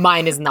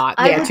 Mine is not.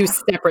 They are two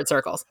separate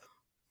circles.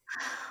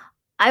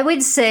 I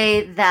would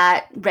say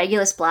that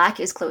Regulus Black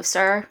is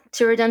closer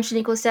to redemption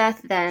equals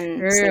death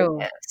than Snape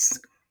is.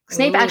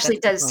 Snape actually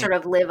does sort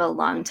of live a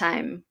long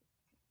time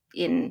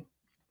in,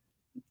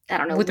 I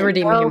don't know, with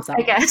redeeming himself,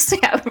 I guess.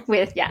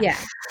 Yeah.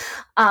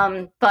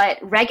 But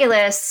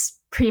Regulus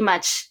pretty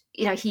much,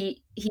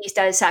 he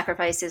does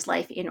sacrifice his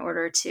life in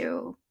order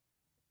to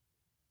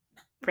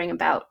bring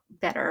about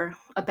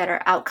a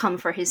better outcome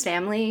for his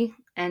family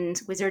and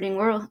Wizarding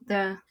World,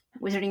 the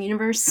Wizarding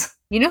Universe.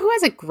 You know who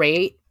has a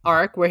great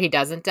arc where he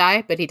doesn't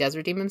die, but he does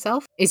redeem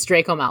himself? Is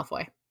Draco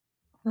Malfoy.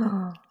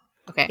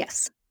 Okay.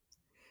 Yes.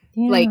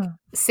 Yeah. Like,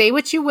 say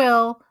what you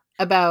will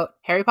about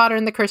Harry Potter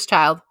and the Cursed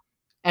Child,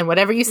 and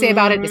whatever you say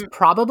about it is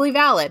probably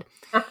valid.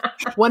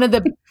 One of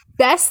the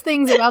best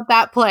things about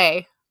that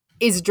play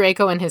is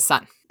Draco and his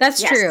son.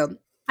 That's true.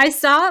 I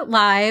saw it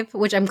live,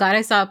 which I'm glad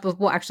I saw it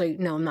before. Actually,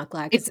 no, I'm not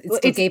glad. It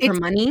still gave her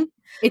money.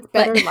 It's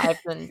better live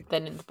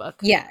than in the book.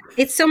 Yeah,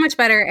 it's so much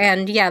better.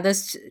 And yeah,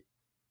 those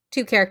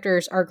 2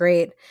 characters are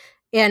great.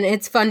 And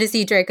it's fun to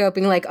see Draco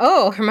being like,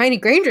 oh, Hermione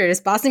Granger is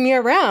bossing me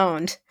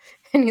around.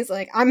 And he's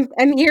like, I'm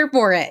here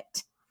for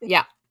it.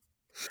 Yeah.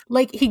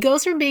 Like, he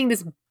goes from being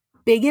this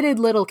bigoted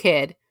little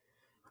kid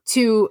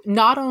to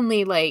not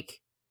only like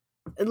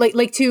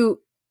to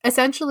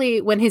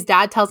essentially, when his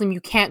dad tells him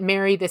you can't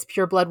marry this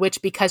pureblood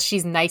witch because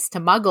she's nice to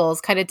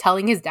muggles, kind of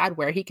telling his dad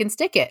where he can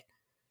stick it.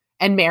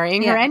 and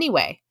marrying her Yeah.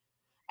 anyway,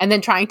 and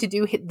then trying to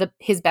do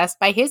his best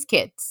by his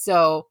kids,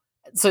 so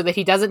that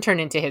he doesn't turn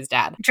into his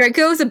dad.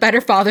 Draco is a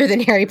better father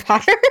than Harry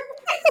Potter.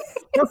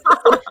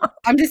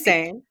 I'm just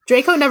saying.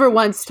 Draco never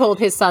once told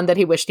his son that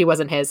he wished he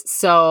wasn't his,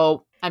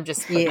 so I'm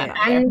just putting that out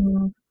there.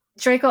 And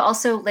Draco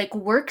also like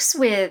works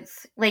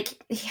with,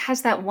 like, he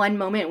has that one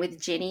moment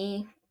with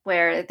Ginny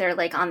where they're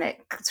like on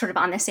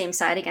the same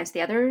side against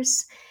the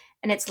others,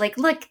 and it's like,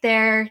 look,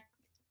 they're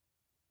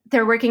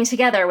working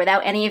together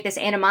without any of this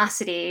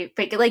animosity,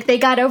 but like they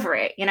got over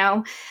it, you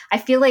know? I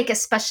feel like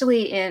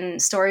especially in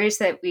stories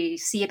that we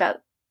see about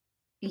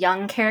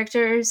young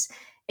characters,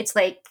 it's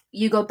like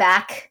you go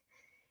back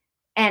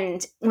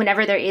and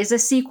whenever there is a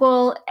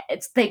sequel,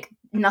 it's like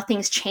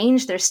nothing's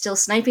changed. They're still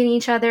sniping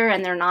each other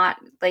and they're not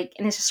like,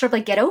 and it's just sort of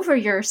like, get over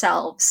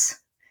yourselves.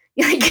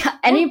 Like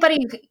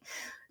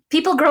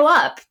people grow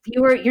up.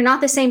 You're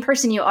not the same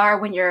person you are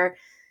when you're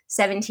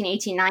 17,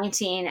 18,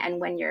 19 and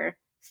when you're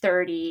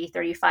 30,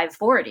 35,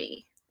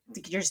 40.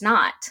 You're just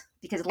not,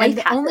 because life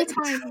happens. Only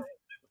time,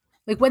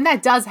 like when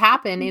that does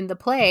happen in the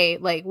play,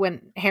 like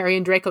when Harry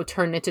and Draco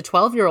turn into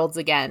 12-year-olds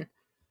again,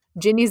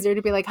 Ginny's there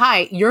to be like,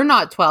 hi, you're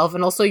not 12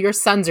 and also your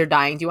sons are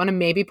dying. Do you want to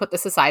maybe put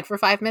this aside for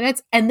 5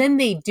 minutes? And then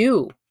they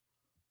do.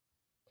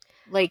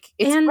 Like,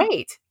 it's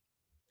great.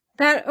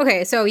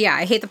 Okay, so yeah,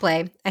 I hate the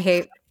play. I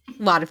hate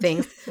a lot of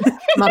things. I'm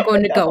not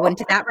going to go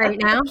into that right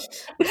now.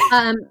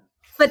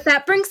 But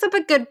that brings up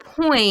a good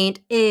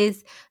point,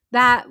 is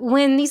that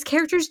when these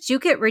characters do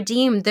get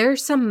redeemed,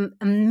 there's some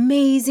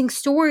amazing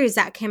stories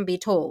that can be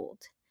told.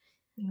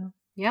 Yeah.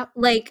 Yep.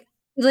 Like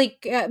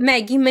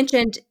Meg, you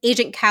mentioned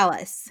Agent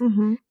Callus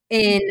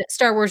in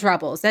Star Wars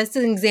Rebels. That's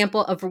an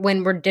example of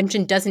when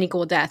redemption doesn't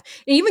equal death.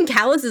 And even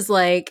Callus is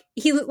like,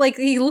 he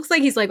looks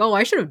like he's like, oh,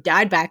 I should have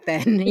died back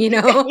then, you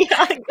know?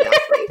 Yeah,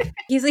 exactly.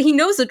 He's like, he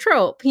knows the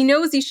trope. He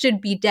knows he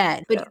should be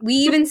dead. But we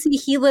even see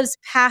he lives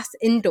past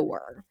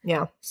Endor.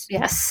 Yeah.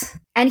 Yes.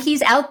 And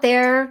he's out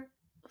there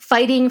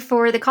fighting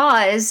for the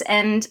cause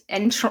and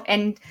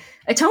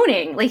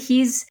atoning. Like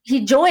he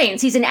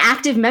joins. He's an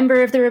active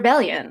member of the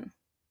rebellion.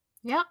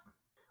 Yeah.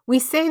 We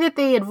say that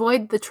they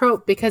avoid the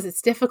trope because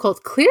it's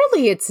difficult.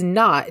 Clearly it's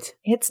not.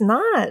 It's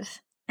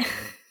not.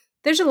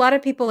 There's a lot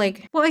of people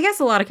like, well, I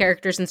guess a lot of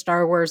characters in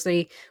Star Wars,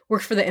 they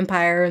work for the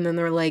Empire and then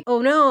they're like, oh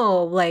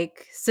no,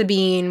 like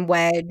Sabine,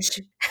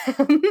 Wedge.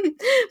 But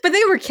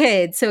they were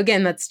kids. So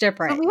again, that's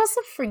different. But we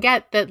also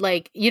forget that,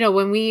 like, you know,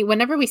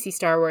 whenever we see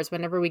Star Wars,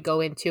 whenever we go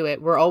into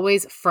it, we're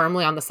always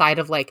firmly on the side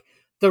of like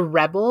the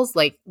rebels.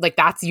 Like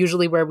that's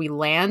usually where we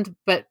land.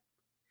 But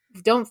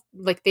they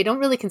don't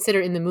really consider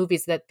in the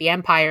movies that the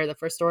Empire, the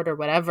First Order,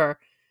 whatever,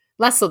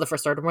 less so the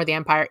First Order, more the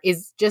Empire,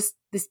 is just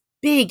this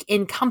big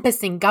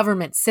encompassing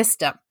government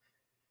system.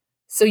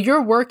 So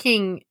you're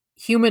working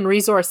human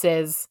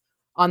resources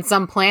on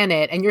some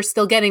planet and you're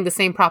still getting the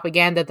same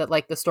propaganda that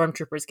like the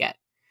stormtroopers get.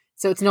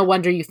 So it's no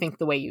wonder you think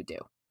the way you do.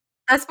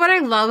 That's what I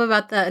love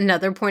about the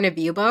Another Point of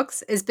View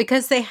books, is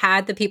because they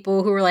had the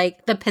people who were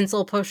like the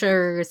pencil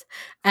pushers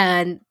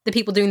and the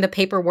people doing the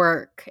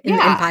paperwork in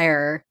the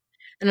Empire.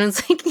 And I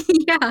was like,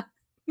 yeah.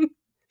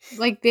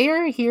 Like,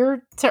 they're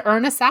here to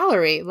earn a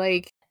salary.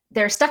 Like,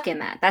 they're stuck in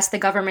that. That's the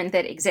government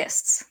that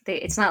exists.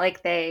 It's not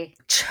like they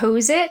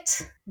chose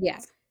it. Yeah.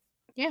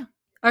 Yeah.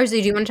 Arzu,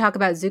 do you want to talk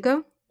about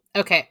Zuko?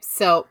 Okay,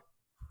 so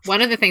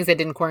one of the things I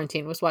did in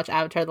quarantine was watch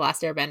Avatar: The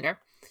Last Airbender.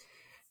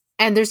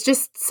 And there's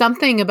just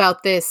something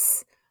about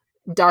this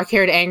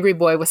dark-haired angry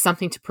boy with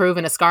something to prove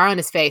and a scar on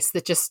his face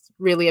that just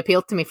really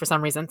appealed to me for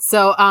some reason.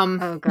 So,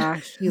 oh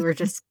gosh, you were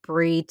just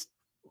Brie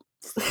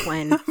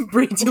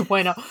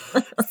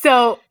 2.0.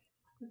 So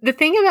the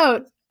thing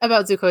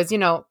about Zuko is, you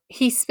know,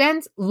 he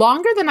spends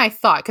longer than I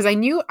thought, because I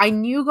knew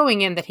going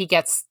in that he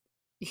gets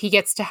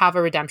to have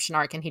a redemption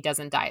arc and he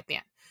doesn't die at the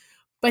end.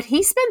 But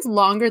he spends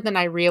longer than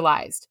I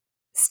realized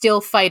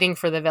still fighting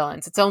for the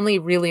villains. It's only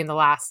really in the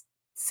last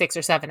 6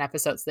 or 7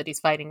 episodes that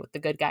he's fighting with the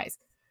good guys.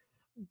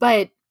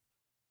 But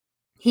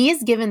he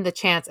is given the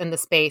chance and the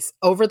space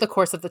over the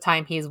course of the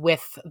time he's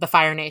with the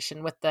Fire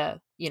Nation, with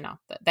the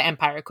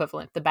Empire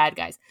equivalent, the bad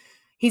guys.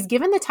 He's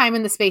given the time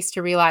and the space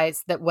to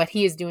realize that what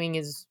he is doing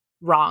is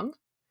wrong,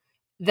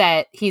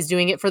 that he's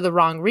doing it for the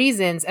wrong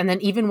reasons. And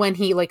then even when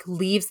he like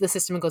leaves the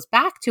system and goes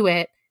back to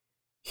it,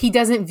 he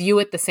doesn't view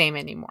it the same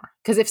anymore.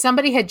 Because if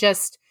somebody had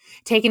just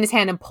taken his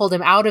hand and pulled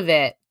him out of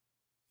it,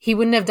 he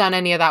wouldn't have done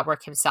any of that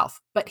work himself.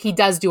 But he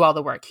does do all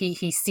the work.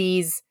 He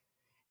sees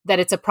that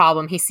it's a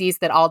problem. He sees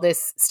that all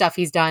this stuff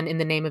he's done in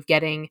the name of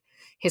getting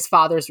his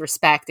father's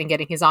respect and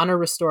getting his honor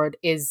restored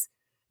is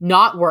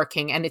not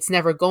working, and it's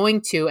never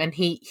going to. And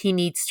he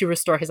needs to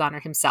restore his honor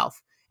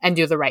himself and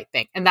do the right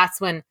thing. And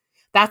that's when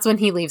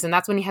he leaves. And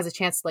that's when he has a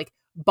chance to like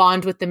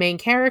bond with the main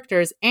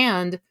characters.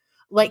 And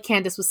like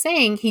Candace was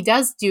saying, he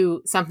does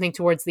do something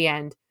towards the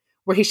end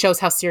where he shows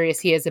how serious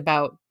he is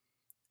about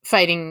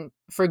fighting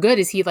for good,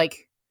 is he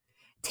like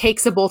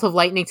takes a bolt of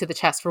lightning to the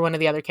chest for one of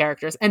the other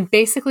characters and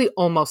basically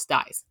almost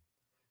dies.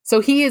 So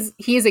he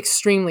is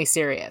extremely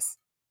serious,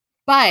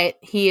 but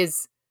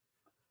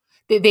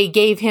they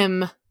gave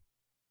him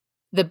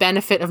the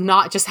benefit of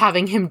not just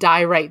having him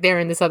die right there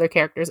in this other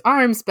character's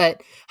arms,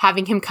 but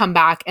having him come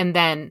back and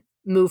then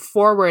move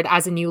forward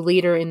as a new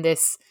leader in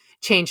this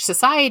changed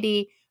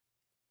society,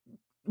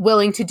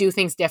 willing to do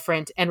things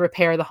different and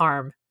repair the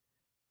harm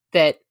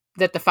that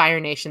the Fire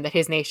Nation, that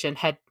his nation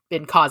had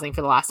been causing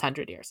for the last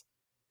 100 years,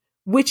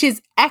 which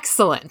is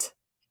excellent.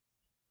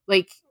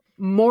 Like,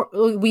 more,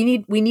 we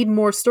need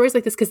more stories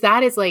like this, because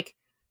that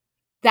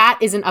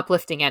is an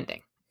uplifting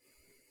ending.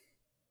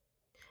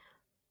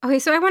 Okay,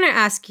 so I want to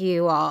ask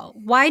you all,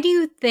 why do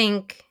you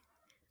think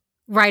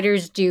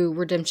writers do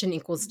redemption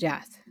equals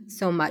death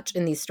so much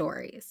in these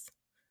stories?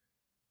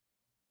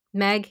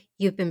 Meg,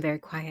 you've been very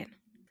quiet.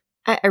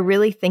 I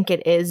really think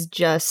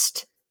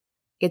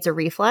it's a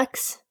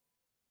reflex.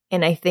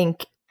 And I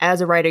think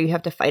as a writer, you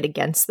have to fight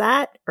against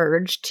that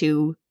urge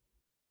to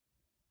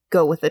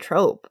go with the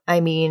trope. I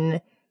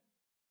mean,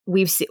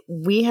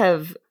 we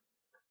have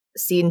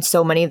seen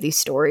so many of these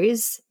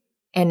stories,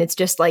 and it's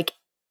just like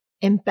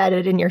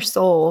embedded in your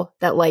soul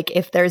that like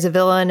if there's a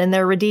villain and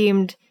they're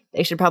redeemed,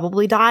 they should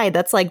probably die.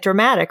 That's like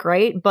dramatic,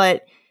 right?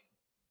 But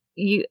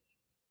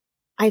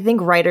I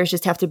think writers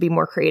just have to be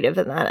more creative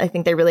than that. I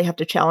think they really have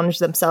to challenge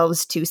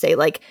themselves to say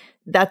like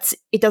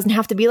it doesn't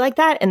have to be like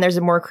that, and there's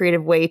a more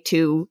creative way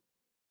to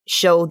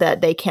show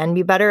that they can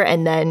be better,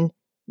 and then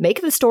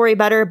make the story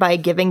better by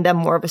giving them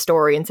more of a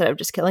story instead of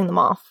just killing them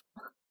off.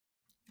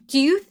 Do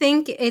you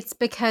think it's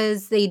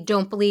because they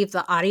don't believe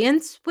the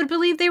audience would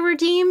believe they were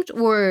redeemed,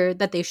 or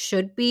that they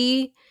should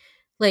be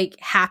like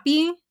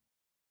happy?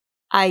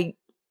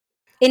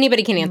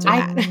 Anybody can answer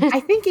that. I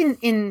think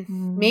in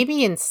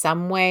maybe in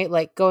some way,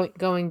 like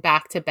going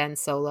back to Ben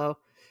Solo,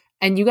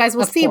 and you guys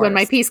will see when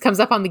my piece comes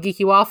up on the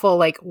Geeky Waffle,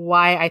 like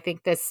why I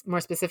think this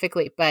more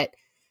specifically. But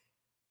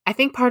I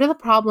think part of the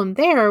problem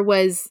there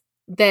was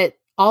that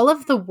all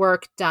of the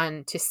work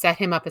done to set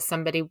him up as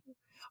somebody,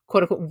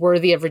 quote unquote,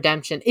 worthy of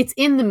redemption, it's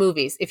in the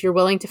movies. If you're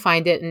willing to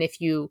find it, and if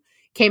you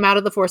came out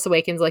of The Force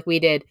Awakens like we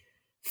did,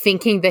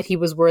 thinking that he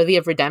was worthy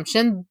of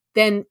redemption,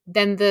 then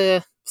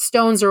the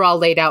stones are all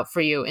laid out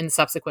for you in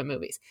subsequent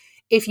movies.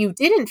 If you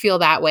didn't feel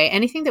that way,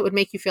 anything that would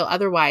make you feel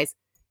otherwise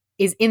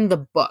is in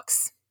the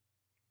books,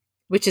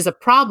 which is a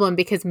problem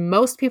because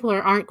most people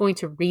aren't going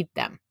to read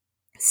them.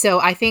 So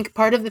I think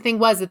part of the thing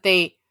was that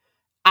they,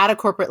 at a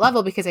corporate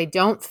level, because I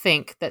don't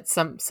think that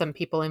some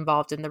people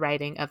involved in the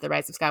writing of The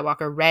Rise of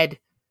Skywalker read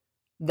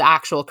the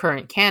actual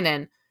current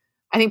canon.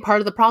 I think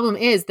part of the problem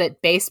is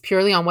that based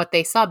purely on what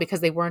they saw, because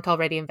they weren't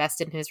already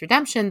invested in his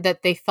redemption,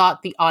 that they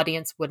thought the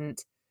audience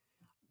wouldn't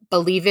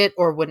believe it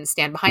or wouldn't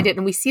stand behind it.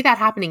 And we see that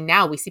happening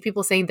now. We see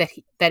people saying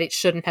that it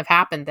shouldn't have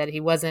happened, that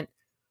he wasn't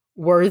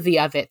worthy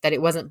of it, that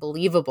it wasn't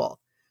believable.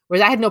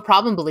 Whereas I had no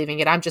problem believing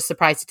it. I'm just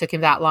surprised it took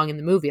him that long in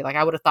the movie. Like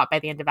I would have thought by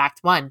the end of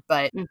Act 1,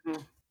 but...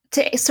 Mm-hmm.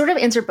 To sort of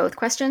answer both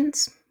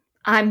questions,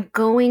 I'm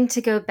going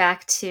to go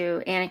back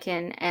to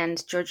Anakin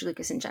and George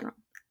Lucas in general.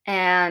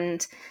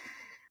 And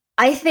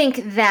I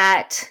think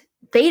that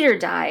Vader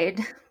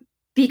died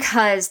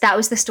because that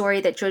was the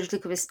story that George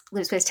Lucas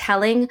was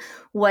telling.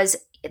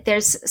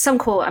 There's some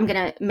quote, I'm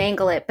going to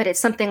mangle it, but it's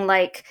something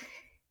like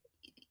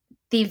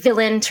the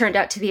villain turned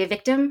out to be a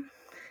victim.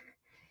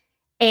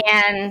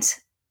 And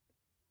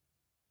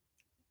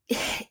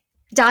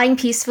dying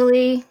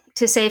peacefully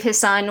to save his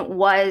son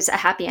was a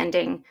happy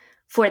ending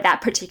for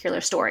that particular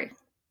story.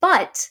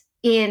 But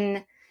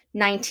in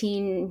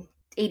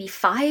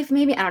 1985,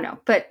 maybe, I don't know,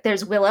 but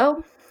there's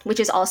Willow, which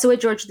is also a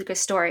George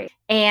Lucas story.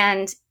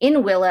 And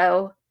in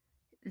Willow,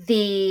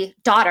 the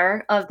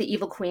daughter of the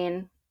evil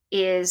queen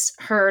is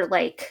her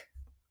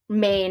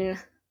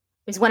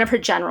is one of her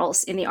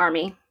generals in the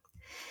army.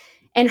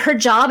 And her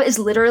job is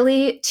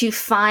literally to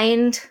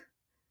find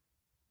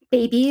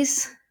baby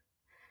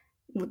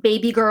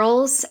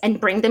girls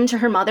and bring them to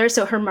her mother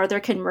so her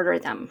mother can murder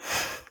them.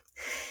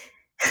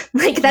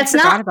 That's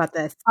not about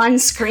this on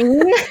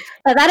screen,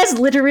 but that is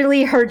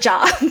literally her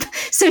job.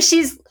 So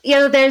she's,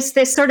 there's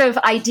this sort of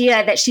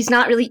idea that she's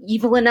not really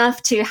evil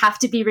enough to have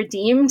to be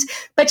redeemed,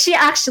 but she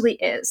actually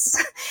is.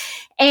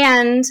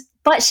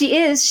 But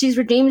she's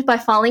redeemed by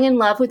falling in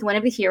love with one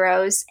of the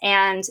heroes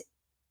and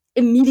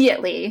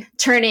immediately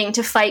turning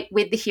to fight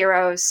with the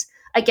heroes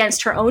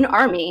against her own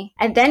army.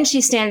 And then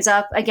she stands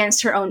up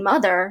against her own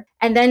mother.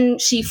 And then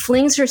she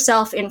flings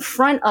herself in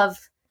front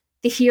of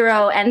the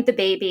hero and the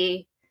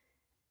baby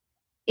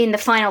in the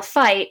final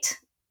fight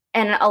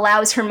and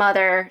allows her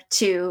mother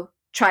to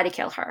try to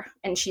kill her.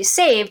 And she's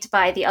saved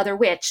by the other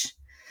witch,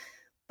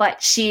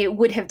 but she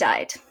would have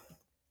died.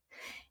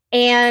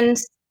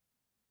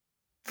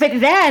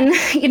 But then,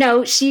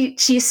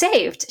 she's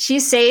saved.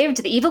 She's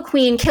saved. The evil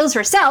queen kills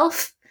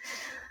herself.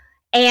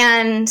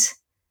 And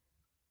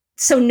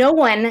so no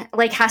one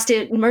has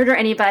to murder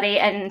anybody.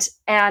 And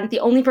the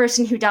only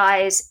person who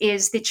dies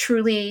is the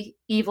truly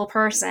evil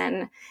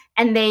person.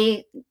 And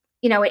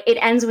it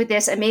ends with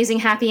this amazing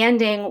happy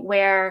ending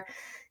where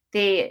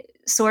the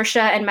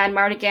Sorsha and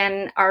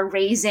Madmartigan are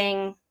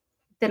raising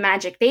the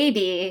magic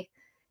baby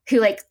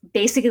who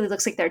basically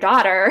looks like their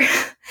daughter.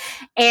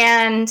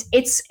 And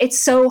it's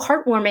so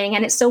heartwarming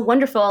and it's so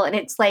wonderful. And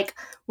it's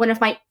one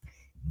of my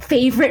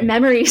favorite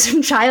memories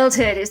from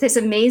childhood is this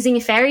amazing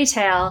fairy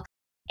tale.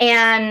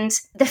 And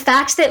the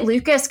fact that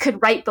Lucas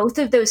could write both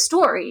of those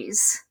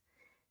stories,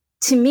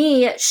 to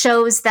me,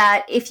 shows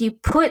that if you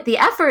put the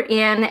effort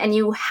in and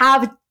you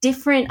have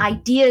different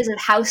ideas of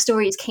how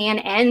stories can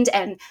end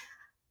and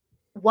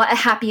what a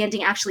happy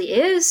ending actually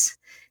is,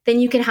 then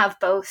you can have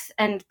both,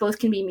 and both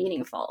can be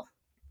meaningful.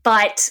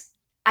 But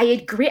I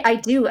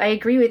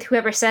agree with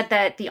whoever said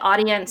that the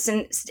audience,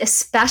 and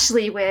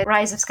especially with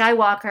Rise of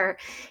Skywalker,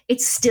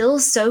 it's still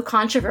so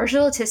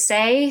controversial to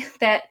say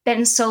that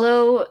Ben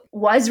Solo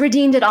was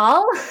redeemed at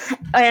all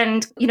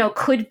and,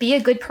 could be a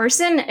good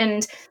person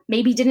and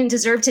maybe didn't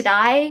deserve to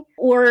die,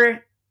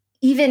 or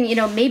even,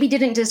 maybe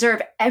didn't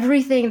deserve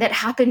everything that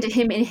happened to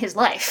him in his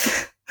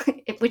life,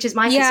 which is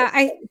my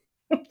position.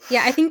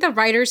 I think the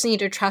writers need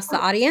to trust the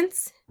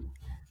audience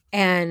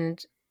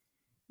and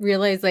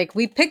realize, like,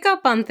 we pick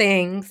up on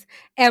things,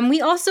 and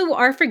we also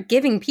are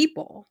forgiving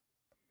people.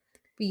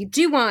 We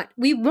want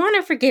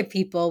to forgive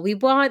people. We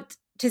want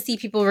to see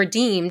people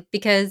redeemed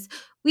because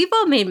we've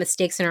all made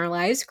mistakes in our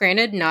lives.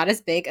 Granted, not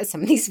as big as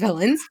some of these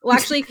villains. Well,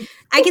 actually,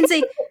 I can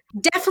say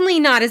definitely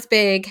not as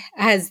big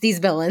as these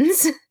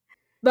villains,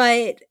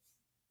 but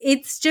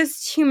it's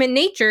just human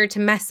nature to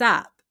mess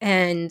up.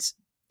 And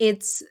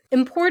it's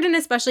important,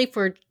 especially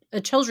for a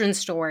children's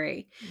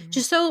story,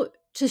 just so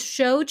to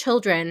show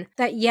children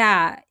that,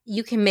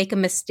 you can make a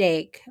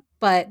mistake,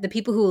 but the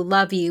people who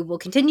love you will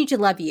continue to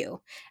love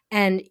you,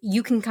 and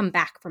you can come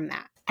back from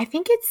that. I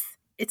think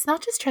it's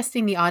not just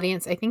trusting the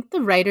audience. I think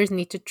the writers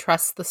need to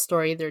trust the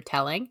story they're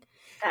telling.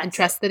 And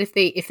trust that if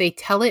they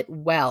tell it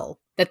well,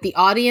 that the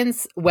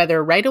audience,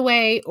 whether right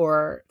away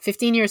or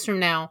 15 years from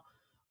now,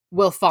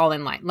 will fall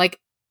in line.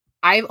 Like,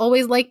 I've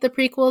always liked the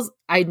prequels.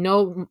 I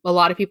know a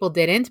lot of people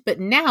didn't,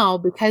 but now,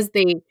 because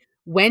they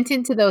went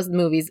into those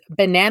movies,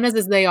 bananas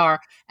as they are,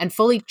 and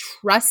fully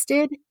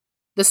trusted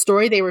the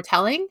story they were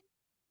telling,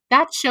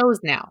 that shows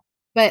now.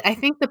 But I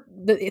think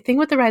the thing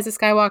with The Rise of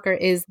Skywalker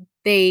is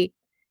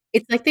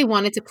it's like they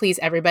wanted to please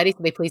everybody, so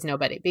they please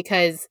nobody,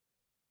 because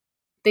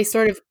they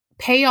sort of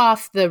pay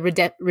off the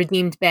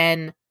redeemed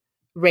Ben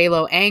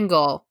Reylo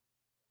angle,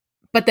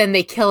 but then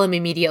they kill him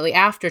immediately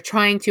after,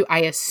 trying to, I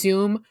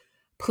assume,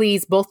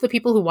 please both the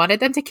people who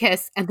wanted them to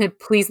kiss and then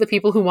please the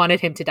people who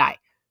wanted him to die.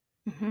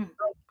 Mm-hmm.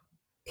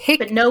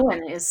 But no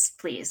one is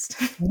pleased.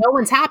 No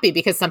one's happy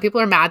because some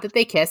people are mad that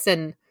they kiss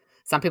and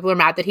some people are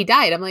mad that he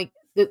died. I'm like,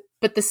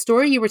 but the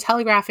story you were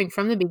telegraphing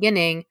from the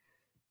beginning,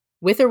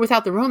 with or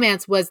without the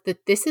romance, was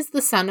that this is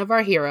the son of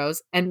our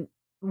heroes and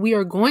we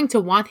are going to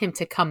want him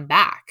to come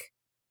back.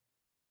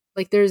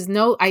 Like, there's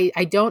no,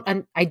 I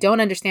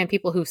don't understand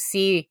people who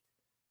see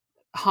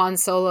Han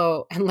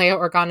Solo and Leia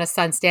Organa's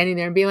son standing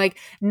there and being like,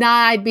 nah,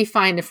 I'd be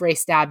fine if Rey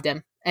stabbed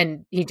him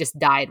and he just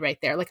died right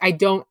there. Like, I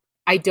don't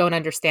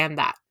understand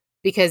that,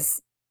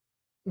 because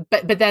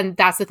but then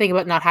that's the thing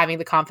about not having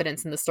the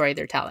confidence in the story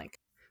they're telling.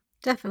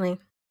 Definitely.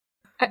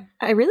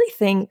 I really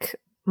think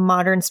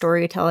modern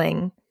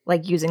storytelling,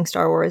 like using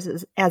Star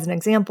Wars as an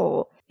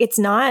example, it's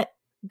not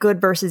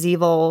good versus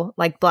evil,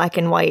 like black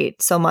and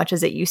white, so much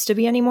as it used to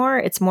be anymore.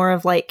 It's more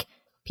of like,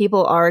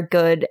 people are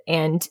good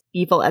and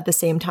evil at the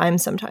same time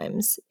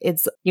sometimes.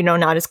 It's,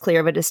 not as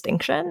clear of a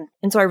distinction.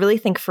 And so I really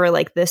think for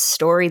like this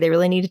story, they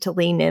really needed to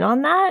lean in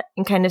on that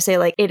and kind of say,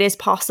 like, it is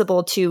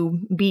possible to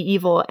be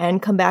evil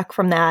and come back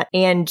from that,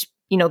 and,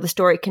 the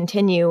story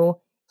continue,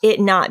 it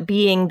not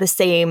being the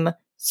same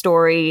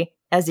story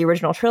as the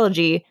original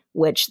trilogy,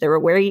 which there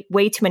were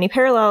way too many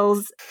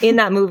parallels in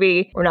that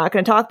movie. We're not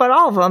going to talk about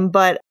all of them,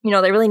 but,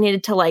 they really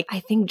needed to, like,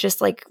 I think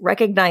just like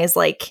recognize,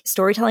 like,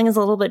 storytelling is a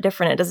little bit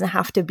different. It doesn't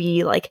have to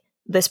be like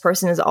this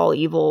person is all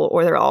evil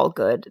or they're all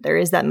good. There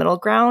is that middle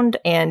ground.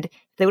 And if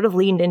they would have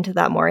leaned into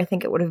that more, I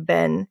think it would have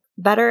been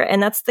better.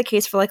 And that's the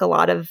case for like a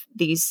lot of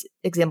these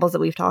examples that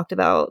we've talked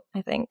about,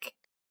 I think.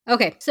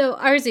 Okay. So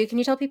Arzu, can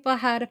you tell people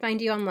how to find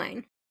you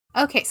online?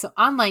 Okay. So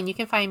online, you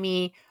can find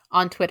me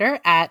on Twitter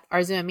at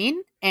Arzu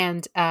Amin,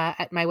 and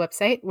at my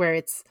website, where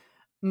it's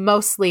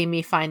mostly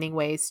me finding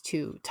ways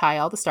to tie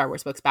all the Star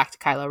Wars books back to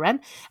Kylo Ren,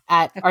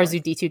 at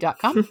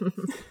arzud2.com.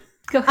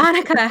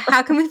 Annika,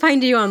 how can we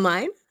find you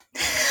online?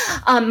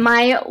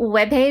 My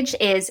webpage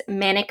is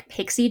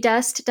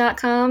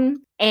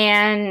manicpixiedust.com,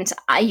 and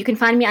you can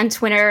find me on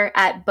Twitter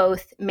at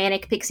both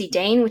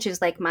manicpixiedane, which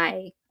is like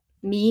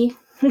me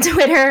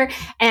Twitter,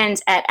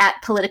 and at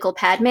Political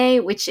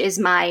Padme, which is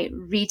my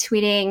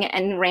retweeting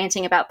and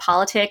ranting about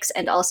politics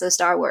and also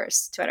Star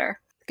Wars Twitter.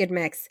 Good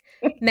mix.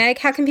 Meg,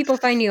 how can people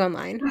find you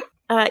online?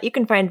 You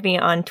can find me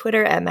on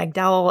Twitter at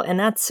Magdowell, and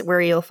that's where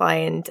you'll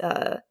find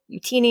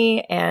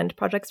Utini and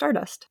Project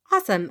Stardust.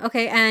 Awesome.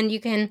 Okay, and you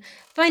can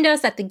find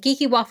us at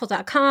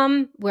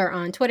thegeekywaffle.com. We're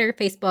on Twitter,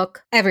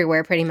 Facebook,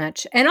 everywhere pretty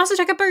much. And also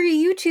check out our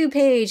YouTube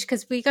page,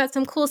 because we got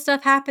some cool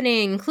stuff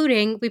happening,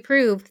 including we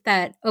proved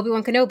that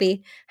Obi-Wan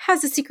Kenobi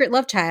has a secret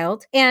love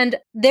child, and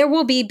there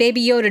will be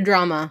Baby Yoda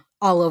drama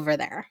all over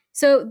there.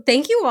 So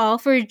thank you all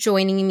for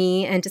joining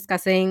me and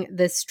discussing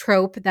this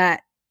trope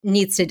that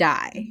needs to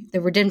die.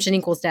 The redemption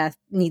equals death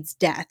needs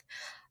death.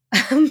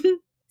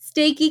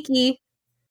 Stay geeky.